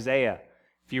theme in Isaiah.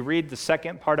 If you read the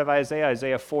second part of Isaiah,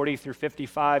 Isaiah 40 through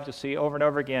 55, you'll see over and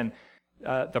over again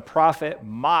the prophet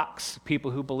mocks people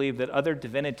who believe that other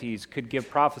divinities could give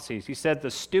prophecies. He said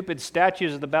the stupid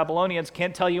statues of the Babylonians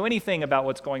can't tell you anything about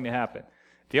what's going to happen.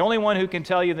 The only one who can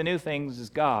tell you the new things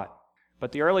is God.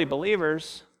 But the early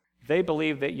believers, they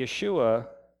believed that Yeshua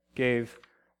gave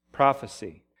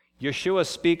prophecy. Yeshua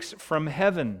speaks from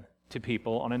heaven to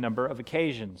people on a number of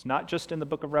occasions, not just in the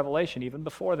book of Revelation, even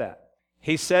before that.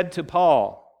 He said to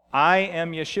Paul, I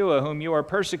am Yeshua whom you are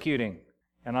persecuting.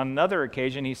 And on another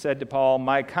occasion, he said to Paul,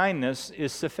 my kindness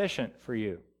is sufficient for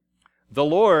you. The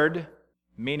Lord,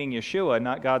 meaning Yeshua,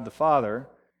 not God the Father,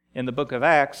 in the book of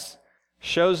Acts,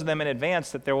 shows them in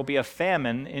advance that there will be a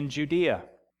famine in Judea.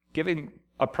 Giving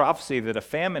a prophecy that a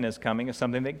famine is coming is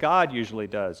something that God usually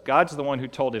does. God's the one who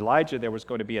told Elijah there was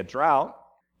going to be a drought.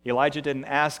 Elijah didn't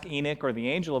ask Enoch or the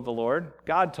angel of the Lord.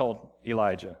 God told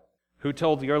Elijah. Who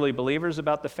told the early believers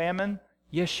about the famine?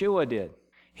 Yeshua did.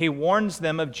 He warns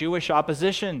them of Jewish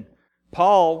opposition.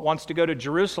 Paul wants to go to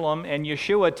Jerusalem, and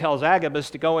Yeshua tells Agabus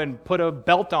to go and put a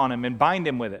belt on him and bind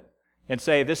him with it and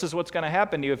say, this is what's going to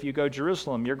happen to you if you go to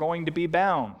Jerusalem. You're going to be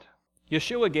bound.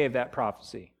 Yeshua gave that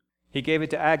prophecy. He gave it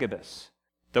to Agabus.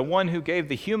 The one who gave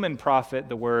the human prophet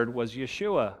the word was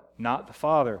Yeshua, not the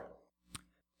Father.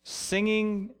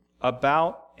 Singing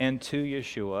about and to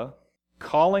Yeshua,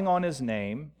 calling on his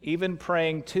name, even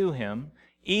praying to him,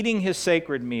 eating his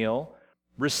sacred meal,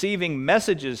 receiving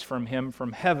messages from him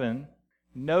from heaven,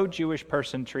 no Jewish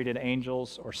person treated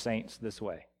angels or saints this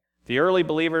way. The early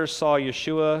believers saw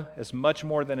Yeshua as much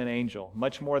more than an angel,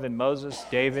 much more than Moses,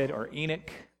 David, or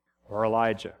Enoch, or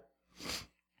Elijah.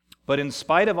 But in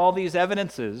spite of all these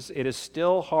evidences, it is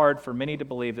still hard for many to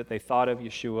believe that they thought of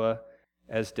Yeshua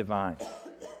as divine.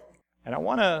 And I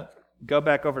want to go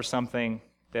back over something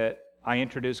that I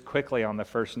introduced quickly on the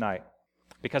first night,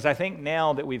 because I think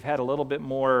now that we've had a little bit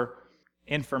more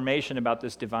information about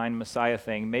this divine Messiah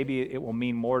thing, maybe it will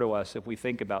mean more to us if we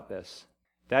think about this.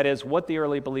 That is, what the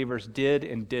early believers did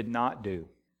and did not do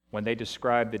when they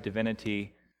described the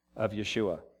divinity of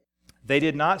Yeshua. They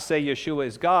did not say Yeshua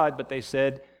is God, but they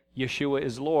said Yeshua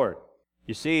is Lord.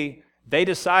 You see, they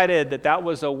decided that that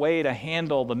was a way to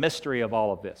handle the mystery of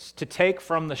all of this, to take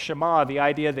from the Shema the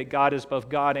idea that God is both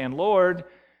God and Lord.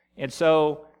 And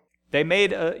so they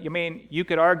made you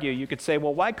could argue, you could say,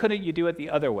 well, why couldn't you do it the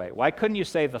other way? Why couldn't you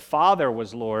say the Father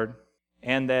was Lord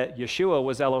and that Yeshua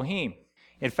was Elohim?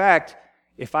 In fact,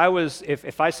 if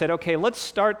I said, okay, let's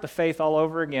start the faith all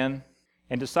over again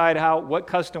and decide what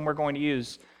custom we're going to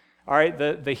use. All right,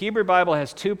 the Hebrew Bible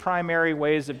has two primary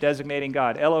ways of designating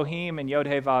God, Elohim and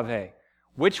Yod-Heh-Vav-Heh.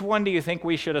 Which one do you think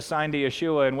we should assign to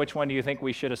Yeshua, and which one do you think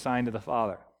we should assign to the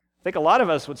Father? I think a lot of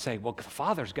us would say, well, the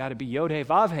Father's got to be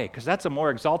Yod-Heh-Vav-Heh, because that's a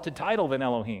more exalted title than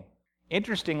Elohim.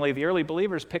 Interestingly, the early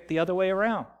believers picked the other way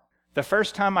around. The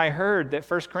first time I heard that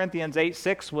 1 Corinthians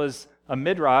 8:6 was a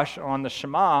midrash on the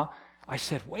Shema, I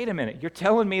said, wait a minute, you're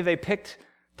telling me they picked,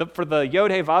 for the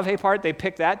Yod-Heh-Vav-Heh part, they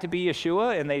picked that to be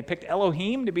Yeshua, and they picked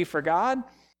Elohim to be for God?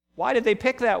 Why did they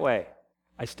pick that way?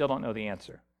 I still don't know the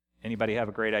answer. Anybody have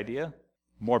a great idea?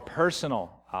 More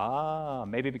personal.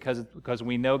 Maybe because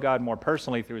we know God more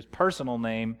personally through his personal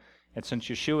name, and since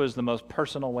Yeshua is the most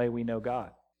personal way we know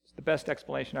God. It's the best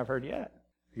explanation I've heard yet.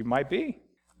 It might be.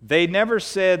 They never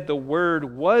said the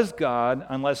Word was God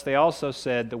unless they also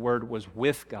said the Word was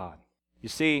with God. You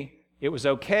see, it was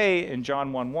okay in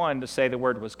John 1:1 to say the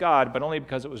Word was God, but only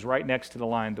because it was right next to the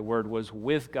line, the Word was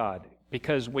with God.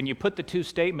 Because when you put the two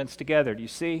statements together, do you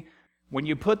see? When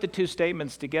you put the two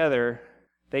statements together,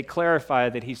 they clarify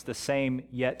that he's the same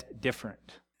yet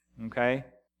different. Okay?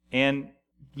 And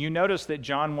you notice that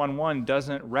John 1:1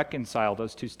 doesn't reconcile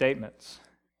those two statements.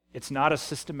 It's not a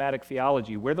systematic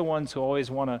theology. We're the ones who always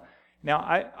want to... Now,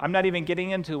 I'm not even getting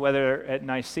into whether at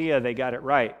Nicaea they got it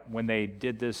right when they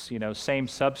did this, same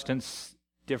substance,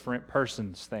 different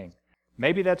persons thing.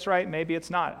 Maybe that's right, maybe it's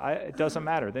not. It doesn't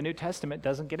matter. The New Testament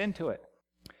doesn't get into it.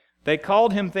 They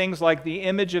called him things like the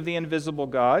image of the invisible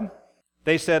God.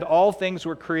 They said all things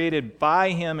were created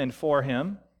by him and for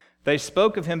him. They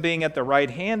spoke of him being at the right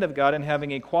hand of God and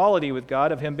having equality with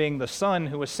God, of him being the Son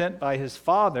who was sent by his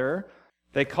Father.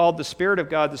 They called the Spirit of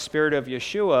God the Spirit of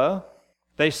Yeshua.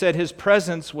 They said his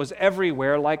presence was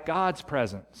everywhere like God's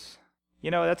presence.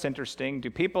 That's interesting. Do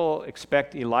people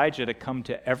expect Elijah to come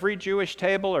to every Jewish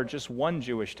table or just one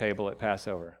Jewish table at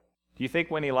Passover? Do you think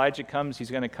when Elijah comes,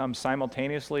 he's going to come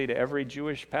simultaneously to every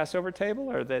Jewish Passover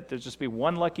table, or that there'll just be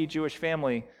one lucky Jewish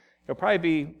family? It'll probably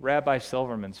be Rabbi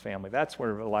Silverman's family. That's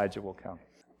where Elijah will come.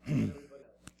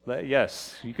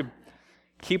 Yes, you could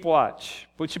keep watch.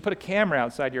 But you should put a camera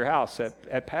outside your house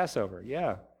at Passover.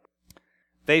 Yeah.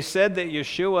 They said that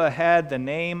Yeshua had the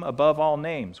name above all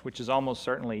names, which is almost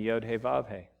certainly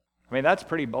Yod-Heh-Vav-Heh. I mean, that's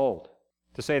pretty bold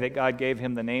to say that God gave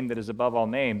him the name that is above all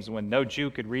names when no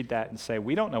Jew could read that and say,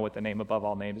 we don't know what the name above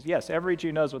all names is. Yes, every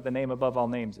Jew knows what the name above all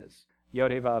names is.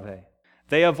 Yod-Heh-Vav-Heh.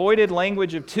 They avoided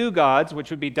language of two gods,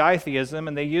 which would be ditheism,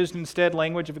 and they used instead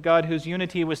language of a God whose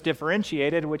unity was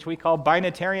differentiated, which we call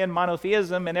binitarian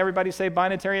monotheism. And everybody say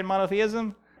binitarian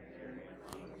monotheism?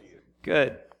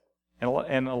 Good.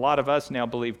 And a lot of us now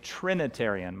believe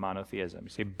Trinitarian monotheism. You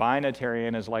see,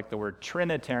 binitarian is like the word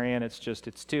Trinitarian. It's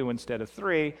two instead of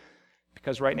three,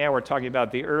 because right now we're talking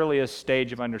about the earliest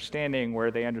stage of understanding where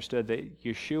they understood that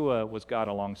Yeshua was God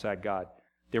alongside God.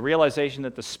 The realization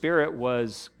that the Spirit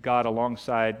was God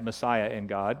alongside Messiah and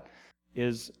God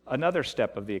is another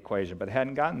step of the equation, but it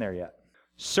hadn't gotten there yet.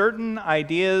 Certain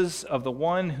ideas of the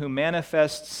one who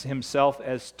manifests himself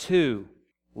as two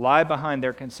lie behind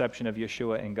their conception of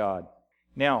Yeshua and God.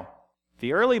 Now,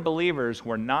 the early believers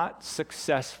were not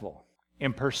successful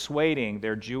in persuading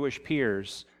their Jewish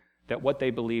peers that what they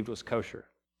believed was kosher.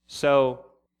 So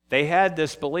they had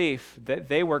this belief that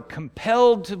they were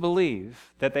compelled to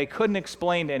believe that they couldn't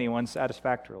explain to anyone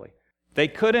satisfactorily. They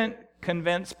couldn't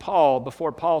convince Paul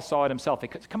before Paul saw it himself. They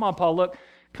could, come on, Paul, look.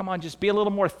 Come on, just be a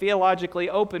little more theologically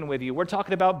open with you. We're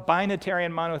talking about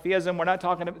binitarian monotheism.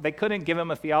 They couldn't give him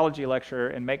a theology lecture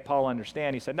and make Paul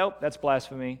understand. He said, nope, that's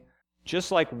blasphemy. Just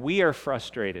like we are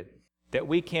frustrated that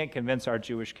we can't convince our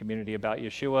Jewish community about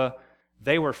Yeshua,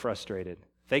 they were frustrated.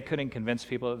 They couldn't convince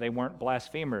people that they weren't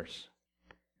blasphemers.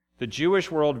 The Jewish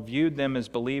world viewed them as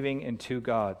believing in two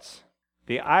gods.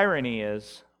 The irony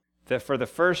is that for the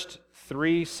first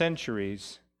 3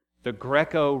 centuries, the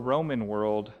Greco-Roman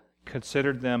world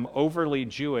considered them overly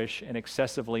Jewish and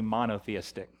excessively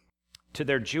monotheistic. To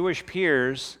their Jewish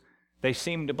peers, they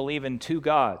seemed to believe in two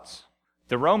gods.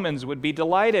 The Romans would be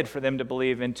delighted for them to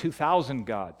believe in 2,000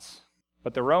 gods,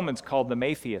 but the Romans called them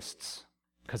atheists.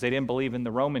 because they didn't believe in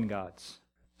the Roman gods.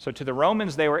 So to the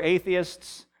Romans, they were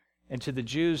atheists, and to the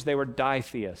Jews, they were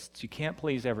ditheists. You can't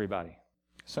please everybody.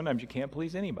 Sometimes you can't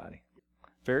please anybody.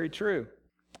 Very true.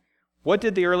 What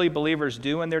did the early believers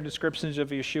do in their descriptions of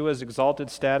Yeshua's exalted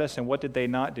status, and what did they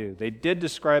not do? They did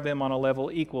describe him on a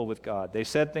level equal with God. They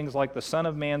said things like the Son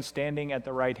of Man standing at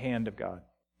the right hand of God.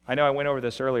 I know I went over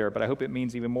this earlier, but I hope it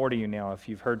means even more to you now if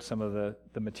you've heard some of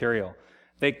the material.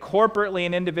 They corporately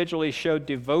and individually showed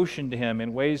devotion to him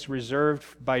in ways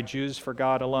reserved by Jews for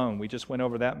God alone. We just went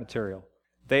over that material.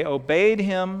 They obeyed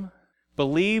him,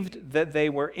 believed that they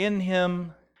were in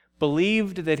him,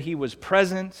 believed that he was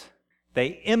present.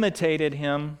 They imitated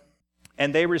him,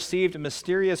 and they received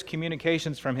mysterious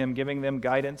communications from him, giving them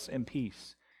guidance and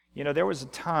peace. You know, there was a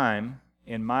time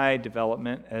in my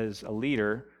development as a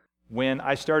leader when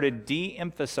I started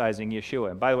de-emphasizing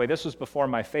Yeshua. And by the way, this was before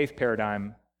my faith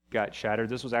paradigm got shattered.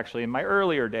 This was actually in my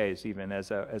earlier days, even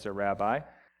as a rabbi.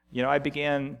 You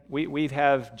know, we'd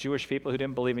have Jewish people who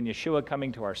didn't believe in Yeshua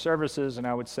coming to our services, and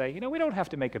I would say, you know, we don't have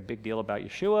to make a big deal about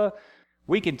Yeshua.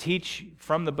 We can teach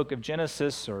from the book of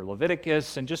Genesis or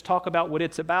Leviticus and just talk about what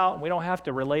it's about. We don't have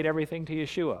to relate everything to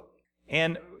Yeshua.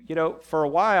 And, you know, for a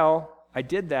while, I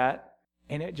did that,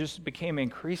 and it just became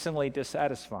increasingly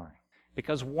dissatisfying.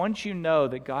 Because once you know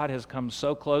that God has come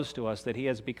so close to us, that he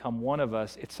has become one of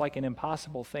us, it's like an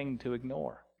impossible thing to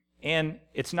ignore. And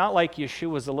it's not like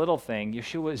Yeshua is a little thing.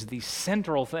 Yeshua is the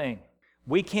central thing.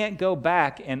 We can't go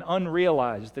back and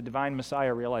unrealize the divine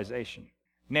Messiah realization.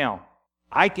 Now,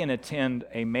 I can attend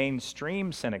a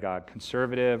mainstream synagogue,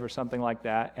 conservative or something like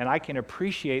that, and I can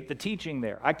appreciate the teaching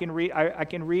there. I can read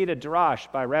a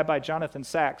drash by Rabbi Jonathan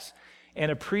Sachs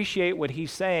and appreciate what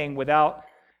he's saying without,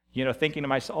 you know, thinking to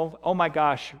myself, oh my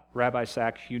gosh, Rabbi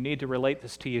Sachs, you need to relate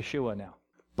this to Yeshua now.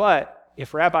 But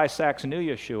if Rabbi Sachs knew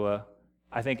Yeshua,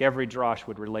 I think every drash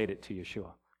would relate it to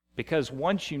Yeshua. Because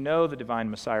once you know the divine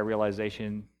Messiah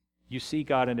realization, you see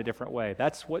God in a different way.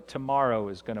 That's what tomorrow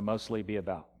is going to mostly be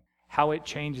about. How it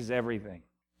changes everything.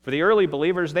 For the early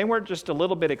believers, they weren't just a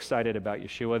little bit excited about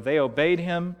Yeshua. They obeyed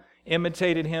him,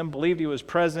 imitated him, believed he was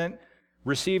present,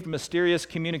 received mysterious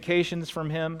communications from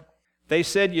him. They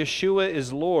said Yeshua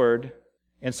is Lord,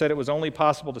 and said it was only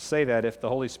possible to say that if the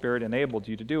Holy Spirit enabled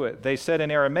you to do it. They said in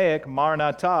Aramaic,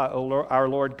 Maranatha, O Lord, our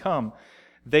Lord, come.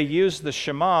 They used the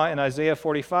Shema in Isaiah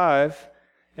 45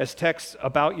 as text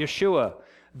about Yeshua.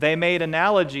 They made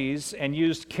analogies and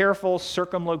used careful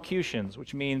circumlocutions,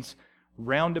 which means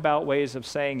roundabout ways of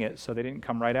saying it, so they didn't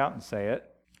come right out and say it,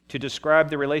 to describe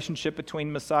the relationship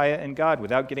between Messiah and God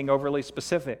without getting overly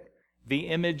specific. The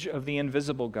image of the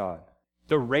invisible God,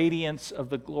 the radiance of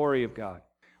the glory of God.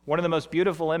 One of the most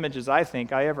beautiful images I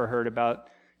think I ever heard about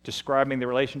describing the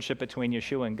relationship between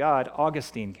Yeshua and God,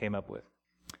 Augustine came up with.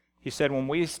 He said, when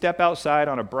we step outside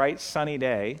on a bright sunny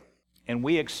day, and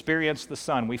we experience the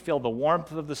sun. We feel the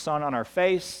warmth of the sun on our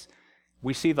face.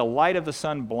 We see the light of the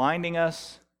sun blinding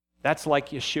us. That's like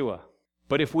Yeshua.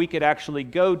 But if we could actually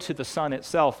go to the sun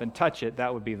itself and touch it,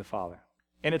 that would be the Father.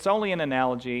 And it's only an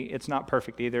analogy. It's not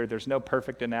perfect either. There's no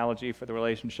perfect analogy for the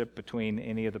relationship between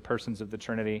any of the persons of the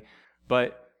Trinity.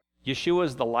 But Yeshua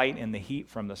is the light and the heat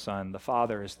from the sun. The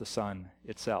Father is the sun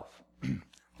itself.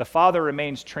 The Father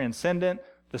remains transcendent.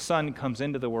 The Son comes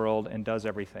into the world and does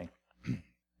everything.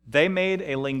 They made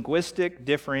a linguistic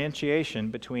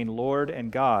differentiation between Lord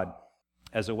and God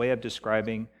as a way of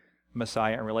describing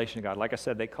Messiah in relation to God. Like I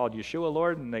said, they called Yeshua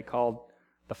Lord and they called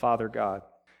the Father God.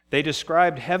 They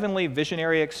described heavenly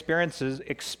visionary experiences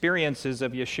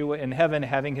of Yeshua in heaven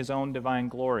having his own divine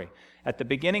glory. At the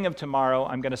beginning of tomorrow,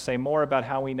 I'm going to say more about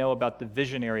how we know about the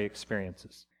visionary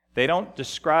experiences. They don't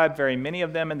describe very many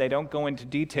of them and they don't go into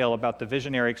detail about the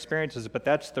visionary experiences, but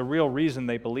that's the real reason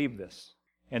they believe this.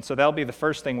 And so that'll be the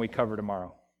first thing we cover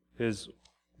tomorrow, is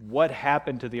what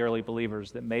happened to the early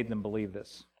believers that made them believe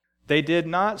this. They did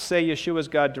not say Yeshua is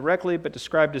God directly, but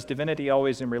described his divinity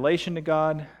always in relation to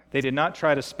God. They did not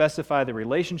try to specify the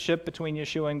relationship between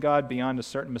Yeshua and God beyond a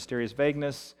certain mysterious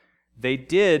vagueness. They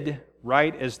did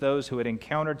write as those who had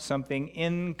encountered something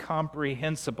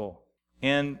incomprehensible.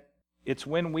 And it's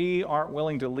when we aren't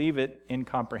willing to leave it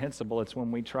incomprehensible, it's when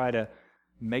we try to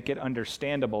make it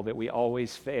understandable that we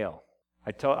always fail.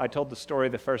 I told the story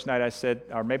the first night I said,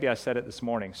 or maybe I said it this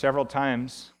morning. Several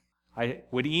times I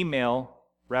would email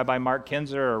Rabbi Mark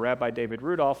Kinzer or Rabbi David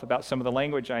Rudolph about some of the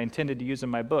language I intended to use in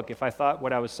my book. If I thought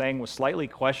what I was saying was slightly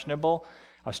questionable,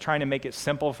 I was trying to make it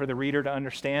simple for the reader to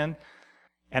understand.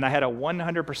 And I had a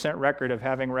 100% record of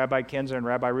having Rabbi Kinzer and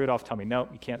Rabbi Rudolph tell me, no,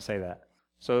 you can't say that.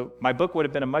 So my book would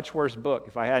have been a much worse book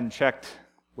if I hadn't checked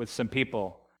with some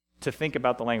people to think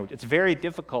about the language. It's very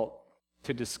difficult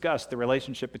to discuss the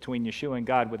relationship between Yeshua and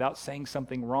God without saying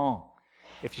something wrong.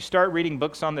 if you start reading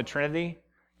books on the Trinity,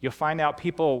 you'll find out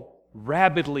people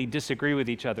rabidly disagree with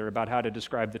each other about how to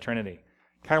describe the Trinity.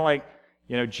 Kind of like,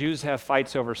 Jews have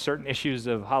fights over certain issues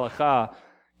of halakha.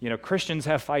 Christians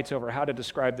have fights over how to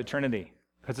describe the Trinity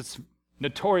because it's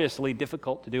notoriously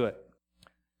difficult to do it.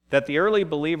 That the early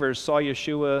believers saw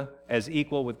Yeshua as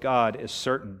equal with God is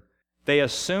certain. They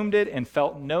assumed it and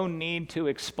felt no need to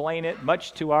explain it,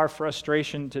 much to our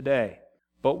frustration today.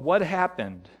 But what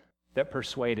happened that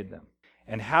persuaded them?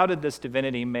 And how did this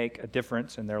divinity make a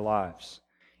difference in their lives?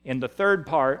 In the fourth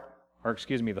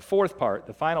part,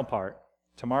 the final part,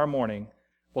 tomorrow morning,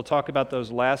 we'll talk about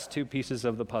those last two pieces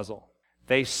of the puzzle.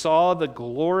 They saw the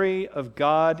glory of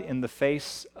God in the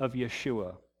face of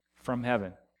Yeshua from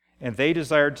heaven, and they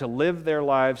desired to live their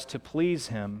lives to please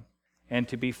Him and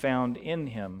to be found in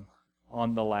Him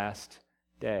on the last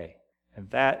day. And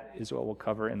that is what we'll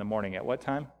cover in the morning. At what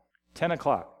time? 10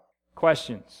 o'clock.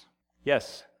 Questions?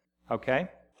 Yes. Okay.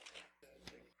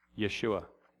 Yeshua.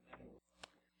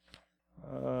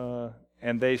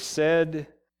 And they said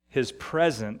His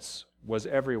presence was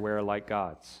everywhere like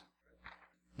God's.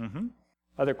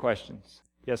 Other questions?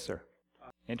 Yes, sir.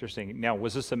 Interesting. Now,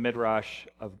 was this a midrash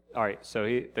of... All right, so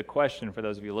the question for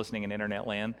those of you listening in internet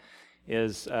land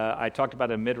is, I talked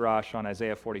about a midrash on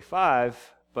Isaiah 45,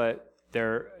 but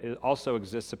there also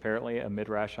exists apparently a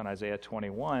midrash on Isaiah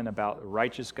 21 about a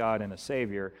righteous God and a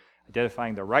Savior,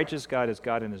 identifying the righteous God as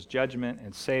God in His judgment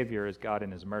and Savior as God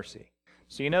in His mercy.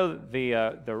 So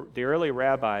the early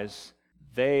rabbis,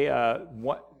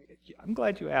 I'm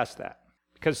glad you asked that.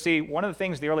 Because see, one of the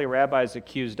things the early rabbis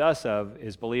accused us of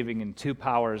is believing in two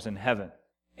powers in heaven.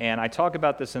 And I talk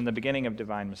about this in the beginning of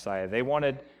Divine Messiah.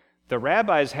 The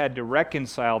rabbis had to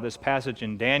reconcile this passage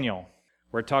in Daniel,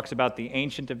 where it talks about the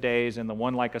Ancient of Days and the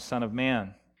one like a Son of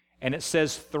Man. And it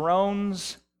says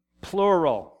thrones,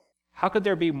 plural. How could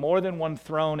there be more than one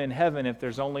throne in heaven if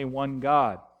there's only one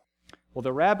God? Well,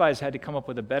 the rabbis had to come up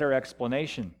with a better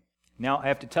explanation. Now, I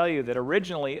have to tell you that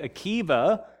originally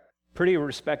Akiva, pretty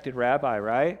respected rabbi,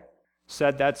 right,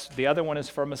 said the other one is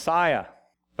for Messiah.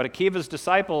 But Akiva's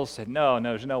disciples said, no,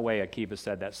 there's no way Akiva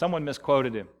said that. Someone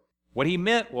misquoted him. What he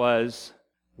meant was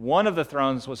one of the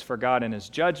thrones was for God in His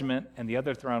judgment, and the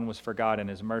other throne was for God in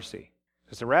His mercy.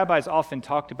 Because the rabbis often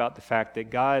talked about the fact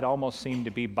that God almost seemed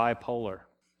to be bipolar.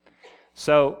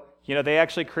 So, they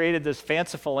actually created this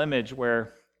fanciful image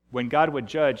where when God would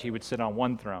judge, He would sit on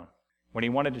one throne. When He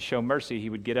wanted to show mercy, He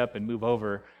would get up and move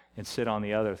over and sit on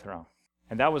the other throne.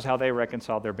 And that was how they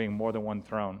reconciled there being more than one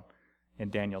throne in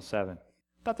Daniel 7.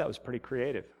 I thought that was pretty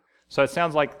creative. So it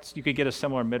sounds like you could get a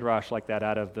similar midrash like that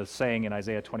out of the saying in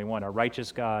Isaiah 21, a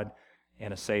righteous God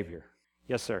and a Savior.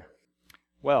 Yes, sir.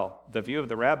 Well, the view of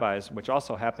the rabbis, which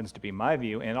also happens to be my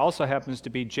view, and also happens to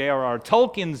be J.R.R.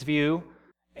 Tolkien's view.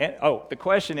 And, the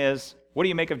question is, what do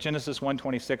you make of Genesis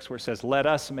 1:26 where it says, let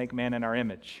us make man in our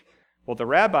image? Well, the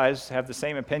rabbis have the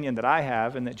same opinion that I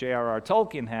have and that J.R.R.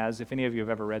 Tolkien has, if any of you have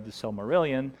ever read the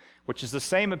Silmarillion, which is the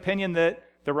same opinion that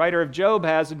the writer of Job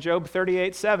has in Job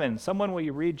 38:7. Someone, will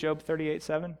you read Job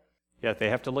 38:7? Yeah, they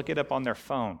have to look it up on their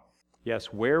phone.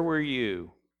 Yes, where were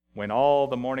you when all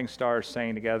the morning stars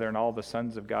sang together and all the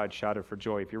sons of God shouted for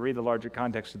joy? If you read the larger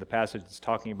context of the passage, it's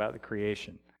talking about the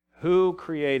creation. Who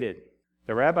created?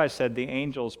 The rabbi said the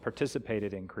angels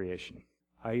participated in creation.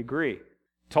 I agree.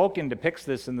 Tolkien depicts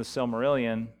this in the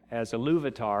Silmarillion as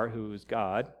Iluvatar, who is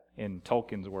God in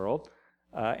Tolkien's world,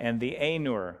 and the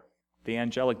Ainur, the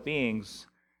angelic beings.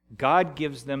 God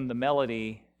gives them the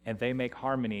melody, and they make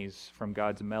harmonies from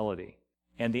God's melody.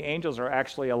 And the angels are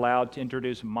actually allowed to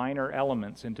introduce minor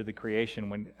elements into the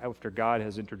creation after God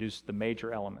has introduced the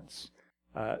major elements.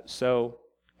 So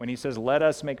when He says, let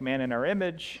us make man in our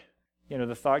image,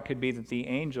 the thought could be that the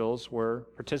angels were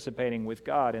participating with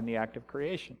God in the act of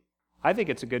creation. I think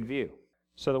it's a good view.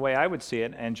 So the way I would see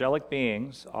it, angelic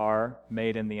beings are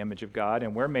made in the image of God,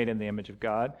 and we're made in the image of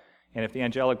God. And if the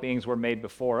angelic beings were made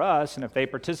before us, and if they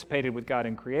participated with God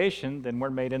in creation, then we're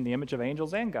made in the image of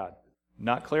angels and God.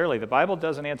 Not clearly. The Bible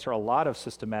doesn't answer a lot of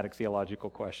systematic theological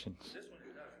questions.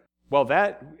 Well,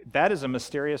 that is a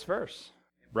mysterious verse.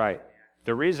 Right.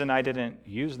 The reason I didn't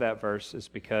use that verse is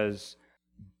because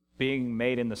being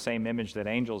made in the same image that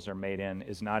angels are made in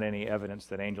is not any evidence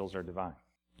that angels are divine.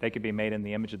 They could be made in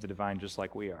the image of the divine just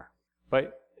like we are.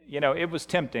 But, it was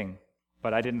tempting,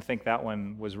 but I didn't think that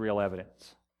one was real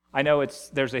evidence. I know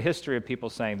there's a history of people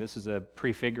saying this is a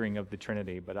prefiguring of the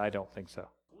Trinity, but I don't think so.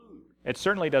 It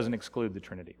certainly doesn't exclude the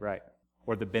Trinity, right?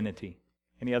 Or the Binity.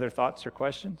 Any other thoughts or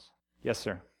questions? Yes,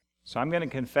 sir. So I'm going to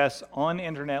confess on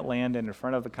internet land and in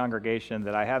front of the congregation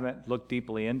that I haven't looked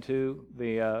deeply into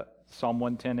the Psalm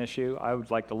 110 issue. I would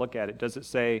like to look at it. Does it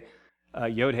say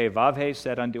Yod-Heh-Vav-Heh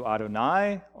said unto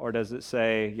Adonai, or does it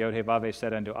say Yod-Heh-Vav-Heh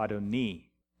said unto Adoni?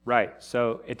 Right,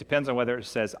 so it depends on whether it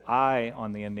says I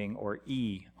on the ending or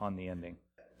E on the ending.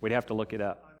 We'd have to look it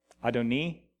up.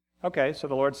 Adoni? Okay, so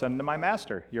the Lord said unto my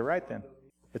master. You're right then.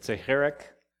 It's a Herek,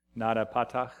 not a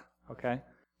Patach. Okay,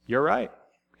 you're right.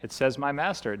 It says my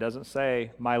master. It doesn't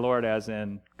say my Lord as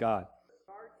in God.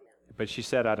 But she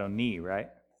said Adoni, right?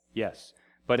 Yes.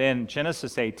 But in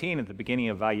Genesis 18, at the beginning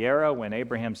of Vayera, when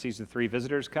Abraham sees the 3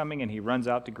 visitors coming and he runs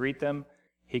out to greet them,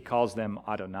 he calls them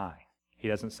Adonai. He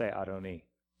doesn't say Adoni.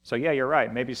 So yeah, you're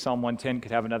right. Maybe Psalm 110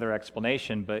 could have another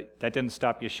explanation, but that didn't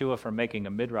stop Yeshua from making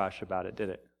a midrash about it, did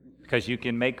it? Because you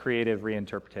can make creative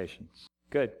reinterpretations.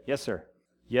 Good. Yes, sir.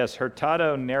 Yes,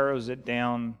 Hurtado narrows it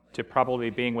down to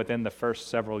probably being within the first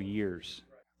several years.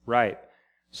 Right.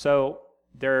 So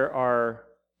there are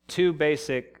 2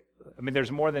 basic,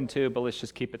 there's more than 2, but let's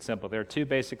just keep it simple. There are 2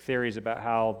 basic theories about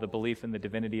how the belief in the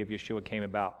divinity of Yeshua came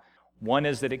about. One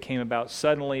is that it came about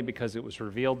suddenly because it was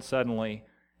revealed suddenly,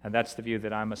 and that's the view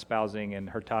that I'm espousing in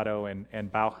Hurtado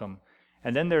and Baucham.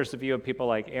 And then there's the view of people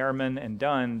like Ehrman and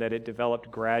Dunn that it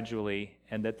developed gradually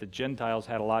and that the Gentiles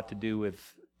had a lot to do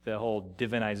with the whole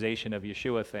divinization of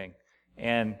Yeshua thing.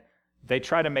 And they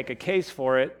try to make a case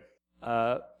for it,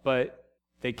 but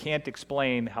they can't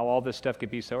explain how all this stuff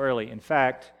could be so early. In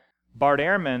fact, Bart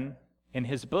Ehrman, in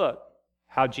his book,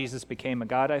 How Jesus Became a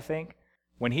God, I think,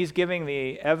 when he's giving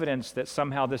the evidence that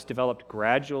somehow this developed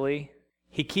gradually,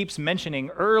 he keeps mentioning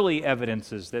early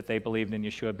evidences that they believed in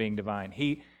Yeshua being divine.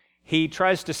 He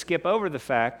tries to skip over the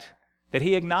fact that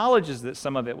he acknowledges that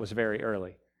some of it was very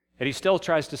early, and he still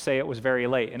tries to say it was very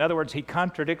late. In other words, he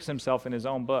contradicts himself in his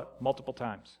own book multiple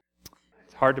times.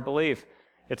 It's hard to believe.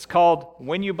 It's called,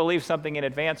 when you believe something in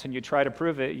advance and you try to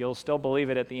prove it, you'll still believe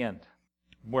it at the end.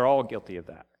 We're all guilty of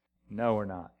that. No, we're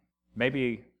not.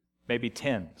 Maybe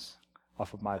tens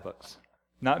off of my books,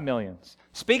 not millions.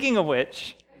 Speaking of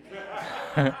which,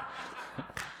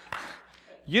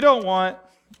 you don't want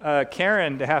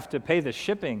Karen to have to pay the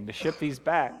shipping to ship these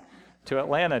back to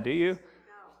Atlanta, do you? No.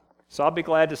 So I'll be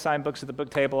glad to sign books at the book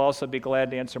table. I'll also be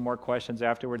glad to answer more questions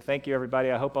afterward. Thank you,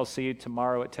 everybody. I hope I'll see you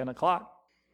tomorrow at 10 o'clock.